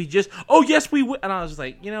because we just, oh yes, we will. And I was just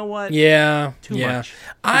like, you know what? Yeah. Too much.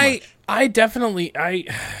 I definitely,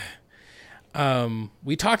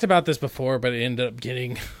 we talked about this before, but it ended up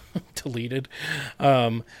getting deleted.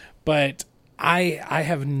 But I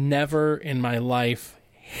have never in my life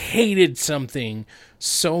hated something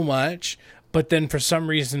so much, but then for some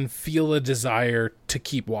reason feel a desire to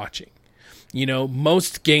keep watching. You know,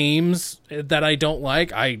 most games that I don't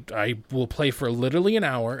like, I will play for literally an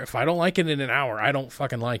hour. If I don't like it in an hour, I don't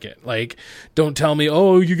fucking like it. Like, don't tell me,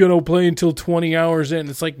 oh, you're going to play until 20 hours in.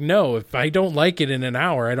 It's like, no, if I don't like it in an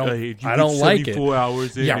hour, I don't like it. 74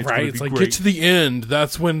 hours in, yeah, right. It's like, get to the end.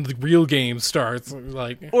 That's when the real game starts.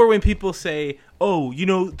 Like, or when people say, oh, you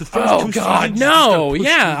know, the first two God, seasons. no.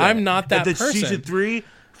 Yeah, I'm not that and person. Season 3...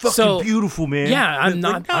 fucking beautiful, man. Yeah,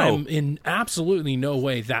 I'm in absolutely no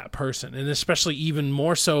way that person, and especially even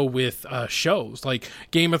more so with shows like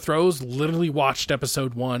Game of Thrones. Literally watched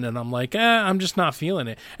episode 1, and I'm like, I'm just not feeling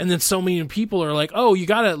it. And then so many people are like, oh, you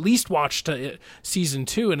got to at least watch season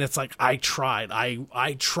 2, and it's like, I tried,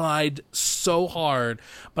 I tried so hard,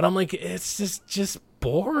 but I'm like, it's just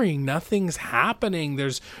boring. Nothing's happening.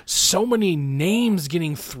 There's so many names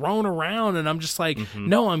getting thrown around, and I'm just like,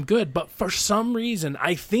 no, I'm good. But for some reason,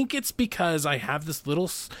 I think it's because I have this little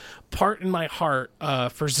part in my heart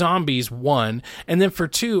for Zombies 1, and then for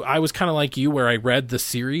 2, I was kind of like you, where I read the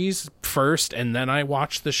series first and then I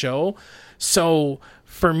watched the show. So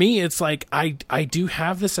for me, it's like I do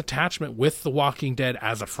have this attachment with The Walking Dead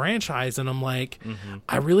as a franchise, and I'm like,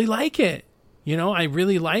 I really like it. You know, I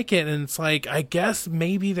really like it, and it's like, I guess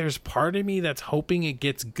maybe there's part of me that's hoping it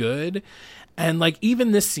gets good. And like,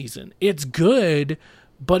 even this season, it's good,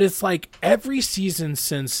 but it's like every season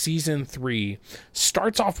since season 3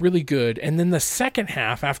 starts off really good, and then the second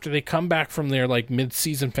half, after they come back from their like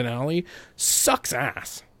mid-season finale, sucks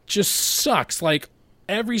ass. Just sucks. Like,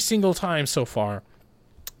 every single time so far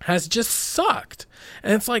has just sucked.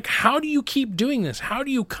 And it's like, how do you keep doing this? How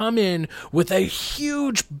do you come in with a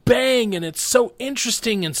huge bang and it's so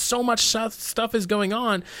interesting and so much stuff is going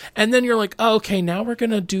on, and then you're like, oh, okay, now we're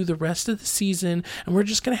going to do the rest of the season and we're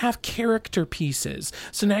just going to have character pieces.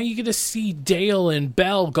 So now you get to see Dale and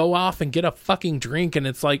Belle go off and get a fucking drink, and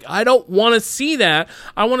it's like, I don't want to see that.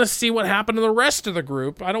 I want to see what happened to the rest of the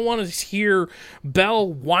group. I don't want to hear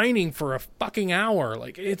Belle whining for a fucking hour.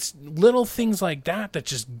 Like, it's little things like that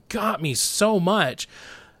just got me so much.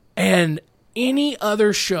 And any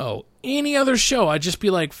other show, I'd just be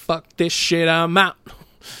like, fuck this shit, I'm out.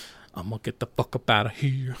 I'm gonna get the fuck up out of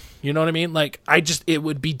here. You know what I mean? Like, it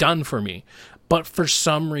would be done for me. But for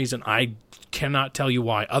some reason, I cannot tell you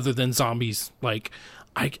why, other than zombies. Like,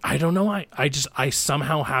 I don't know why. I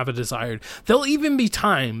somehow have a desire. There'll even be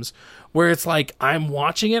times where it's like, I'm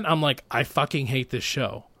watching it, I'm like, I fucking hate this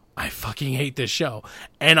show.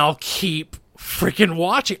 And I'll keep freaking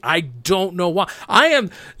watching. I don't know why.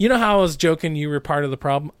 You know how I was joking you were part of the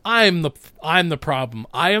problem? I'm the problem.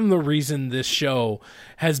 I am the reason this show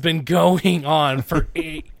has been going on for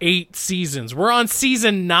eight seasons. We're on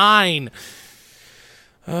season 9.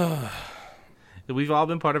 We've all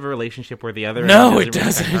been part of a relationship where the other it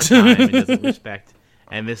doesn't. It doesn't respect.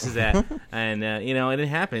 And this is that, and and it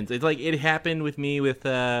happens. It's like it happened with me with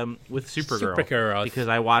Supergirl, because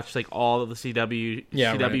I watched like all of the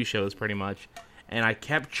CW shows pretty much, and I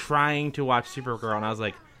kept trying to watch Supergirl, and I was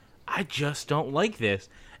like, I just don't like this.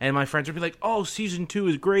 And my friends would be like, "Oh, season 2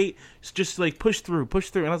 is great. It's just like push through,"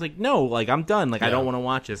 and I was like, "No, like I'm done. Like I don't want to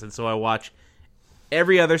watch this." And so I watch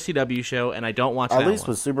every other CW show, and I don't watch that At least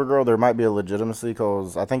with Supergirl, there might be a legitimacy,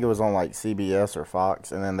 because I think it was on like CBS or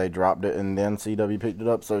Fox, and then they dropped it, and then CW picked it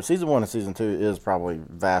up. So season 1 and season 2 is probably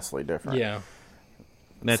vastly different. Yeah,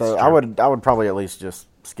 that's so true. I would probably at least just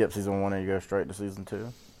skip season 1 and go straight to season 2.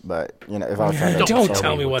 But if I was trying to don't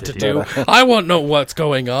tell me what to do. I want to know what's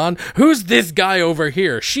going on. Who's this guy over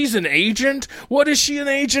here? She's an agent. What is she an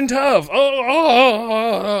agent of?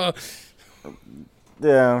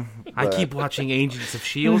 Yeah. I keep watching Agents of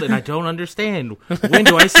S.H.I.E.L.D. and I don't understand. When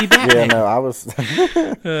do I see Batman? Yeah,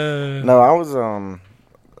 no, I was...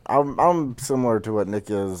 I'm similar to what Nick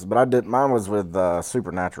is, but mine was with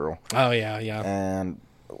Supernatural. Oh, yeah. And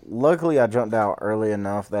luckily I jumped out early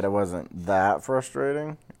enough that it wasn't that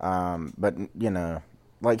frustrating. But,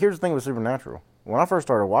 like, here's the thing with Supernatural. When I first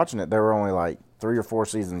started watching it, they were only like 3 or 4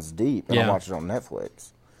 seasons deep, and I watched it on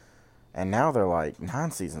Netflix. And now they're like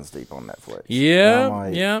 9 seasons deep on Netflix.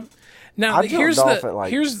 Yeah. Now, here's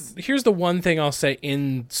the one thing I'll say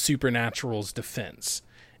in Supernatural's defense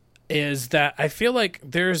is that I feel like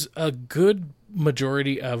there's a good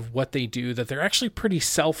majority of what they do that they're actually pretty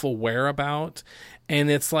self-aware about,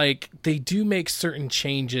 and it's like they do make certain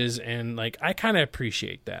changes, and like I kind of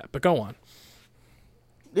appreciate that. But go on.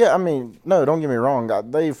 Yeah, I mean, no, don't get me wrong.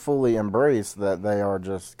 They fully embrace that they are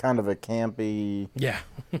just kind of a campy,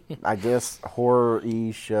 I guess,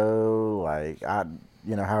 horror-y show, like,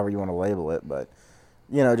 however you want to label it. But,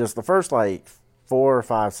 just the first, like, 4 or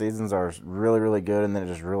 5 seasons are really, really good, and then it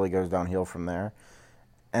just really goes downhill from there.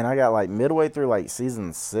 And I got, like, midway through, like,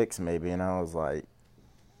 season 6, maybe, and I was like,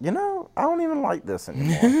 I don't even like this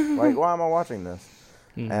anymore. Like, why am I watching this?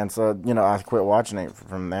 And so, I quit watching it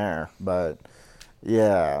from there, but...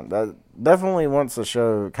 Yeah, that definitely once the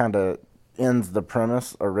show kind of ends the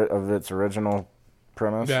premise of its original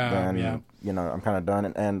premise, then, I'm kind of done.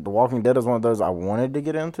 And The Walking Dead is one of those I wanted to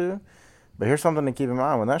get into. But here's something to keep in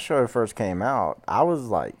mind. When that show first came out, I was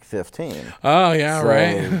like 15. Oh, yeah,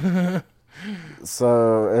 right.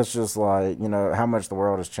 So it's just like, how much the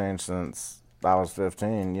world has changed since I was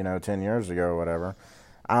 15, 10 years ago or whatever.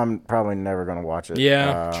 I'm probably never going to watch it.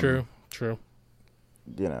 Yeah, true.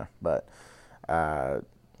 But...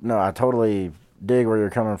 no, I totally dig where you're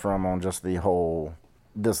coming from on just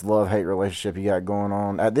this love-hate relationship you got going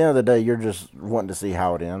on. At the end of the day, you're just wanting to see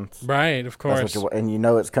how it ends. Right, of course. And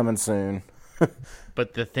it's coming soon.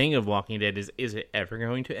 But the thing of Walking Dead is it ever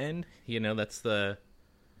going to end? That's the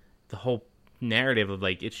whole narrative of,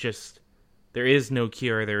 like, it's just, there is no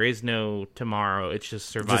cure, there is no tomorrow, it's just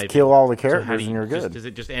surviving. Just kill all the characters and you're good. Does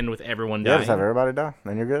it just end with everyone dying? Yeah, just have everybody die,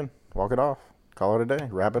 and you're good. Walk it off. Call it a day.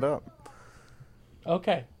 Wrap it up.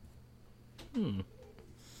 Okay.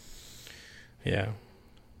 Yeah.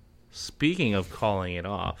 Speaking of calling it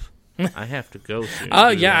off, I have to go soon.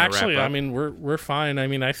 Yeah, actually, I mean, we're fine. I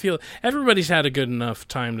mean, I feel everybody's had a good enough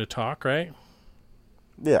time to talk, right?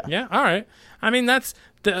 Yeah. Yeah, all right. I mean,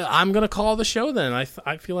 I'm going to call the show then.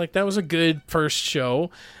 I feel like that was a good first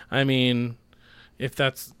show. I mean, if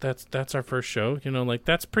that's our first show, like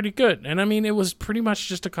that's pretty good. And I mean, it was pretty much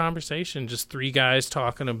just a conversation, just 3 guys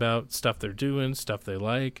talking about stuff they're doing, stuff they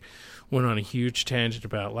like. Went on a huge tangent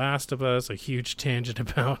about Last of Us, a huge tangent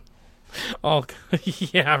about all,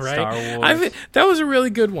 yeah, right. Star Wars. That was a really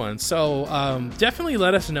good one. So definitely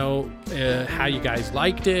let us know how you guys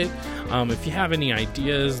liked it. If you have any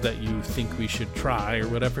ideas that you think we should try or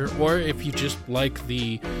whatever, or if you just like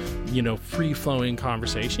the free flowing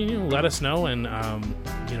conversation, let us know, and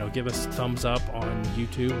give us a thumbs up on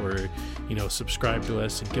YouTube, or subscribe to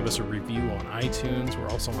us and give us a review on iTunes. We're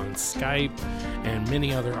also on Skype and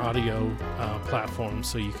many other audio platforms,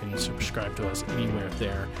 so you can subscribe to us anywhere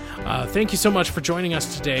there. Thank you so much for joining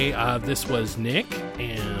us today. This was Nick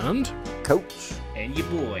and Coach. And your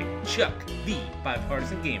boy, Chuck, the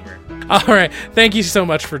Bipartisan Gamer. All right. Thank you so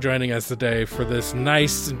much for joining us today for this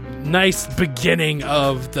nice beginning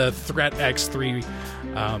of the Threat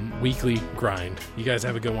X3 weekly grind. You guys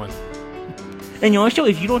have a good one. And also,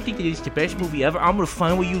 if you don't think that it's the best movie ever, I'm gonna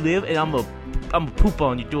find where you live and I'm gonna poop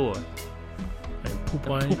on your door. Poop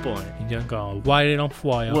on it. And you're gonna light it on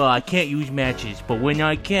fire. Well, I can't use matches, but when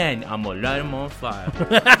I can, I'm gonna light them on fire.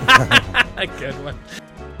 A good one.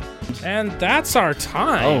 And that's our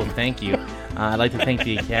time. Oh, thank you. I'd like to thank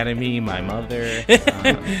the Academy, my mother.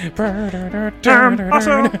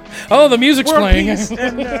 Also, oh, the music's world playing. peace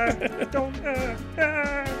and don't.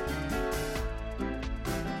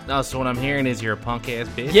 Oh, so what I'm hearing is you're a punk ass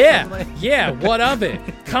bitch. Yeah. What of it?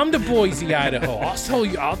 Come to Boise, Idaho. I'll tell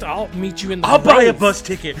you. I'll meet you in the. I'll buy a roads. bus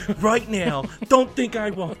ticket right now. Don't think I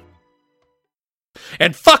won't.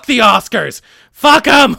 And fuck the Oscars. Fuck them.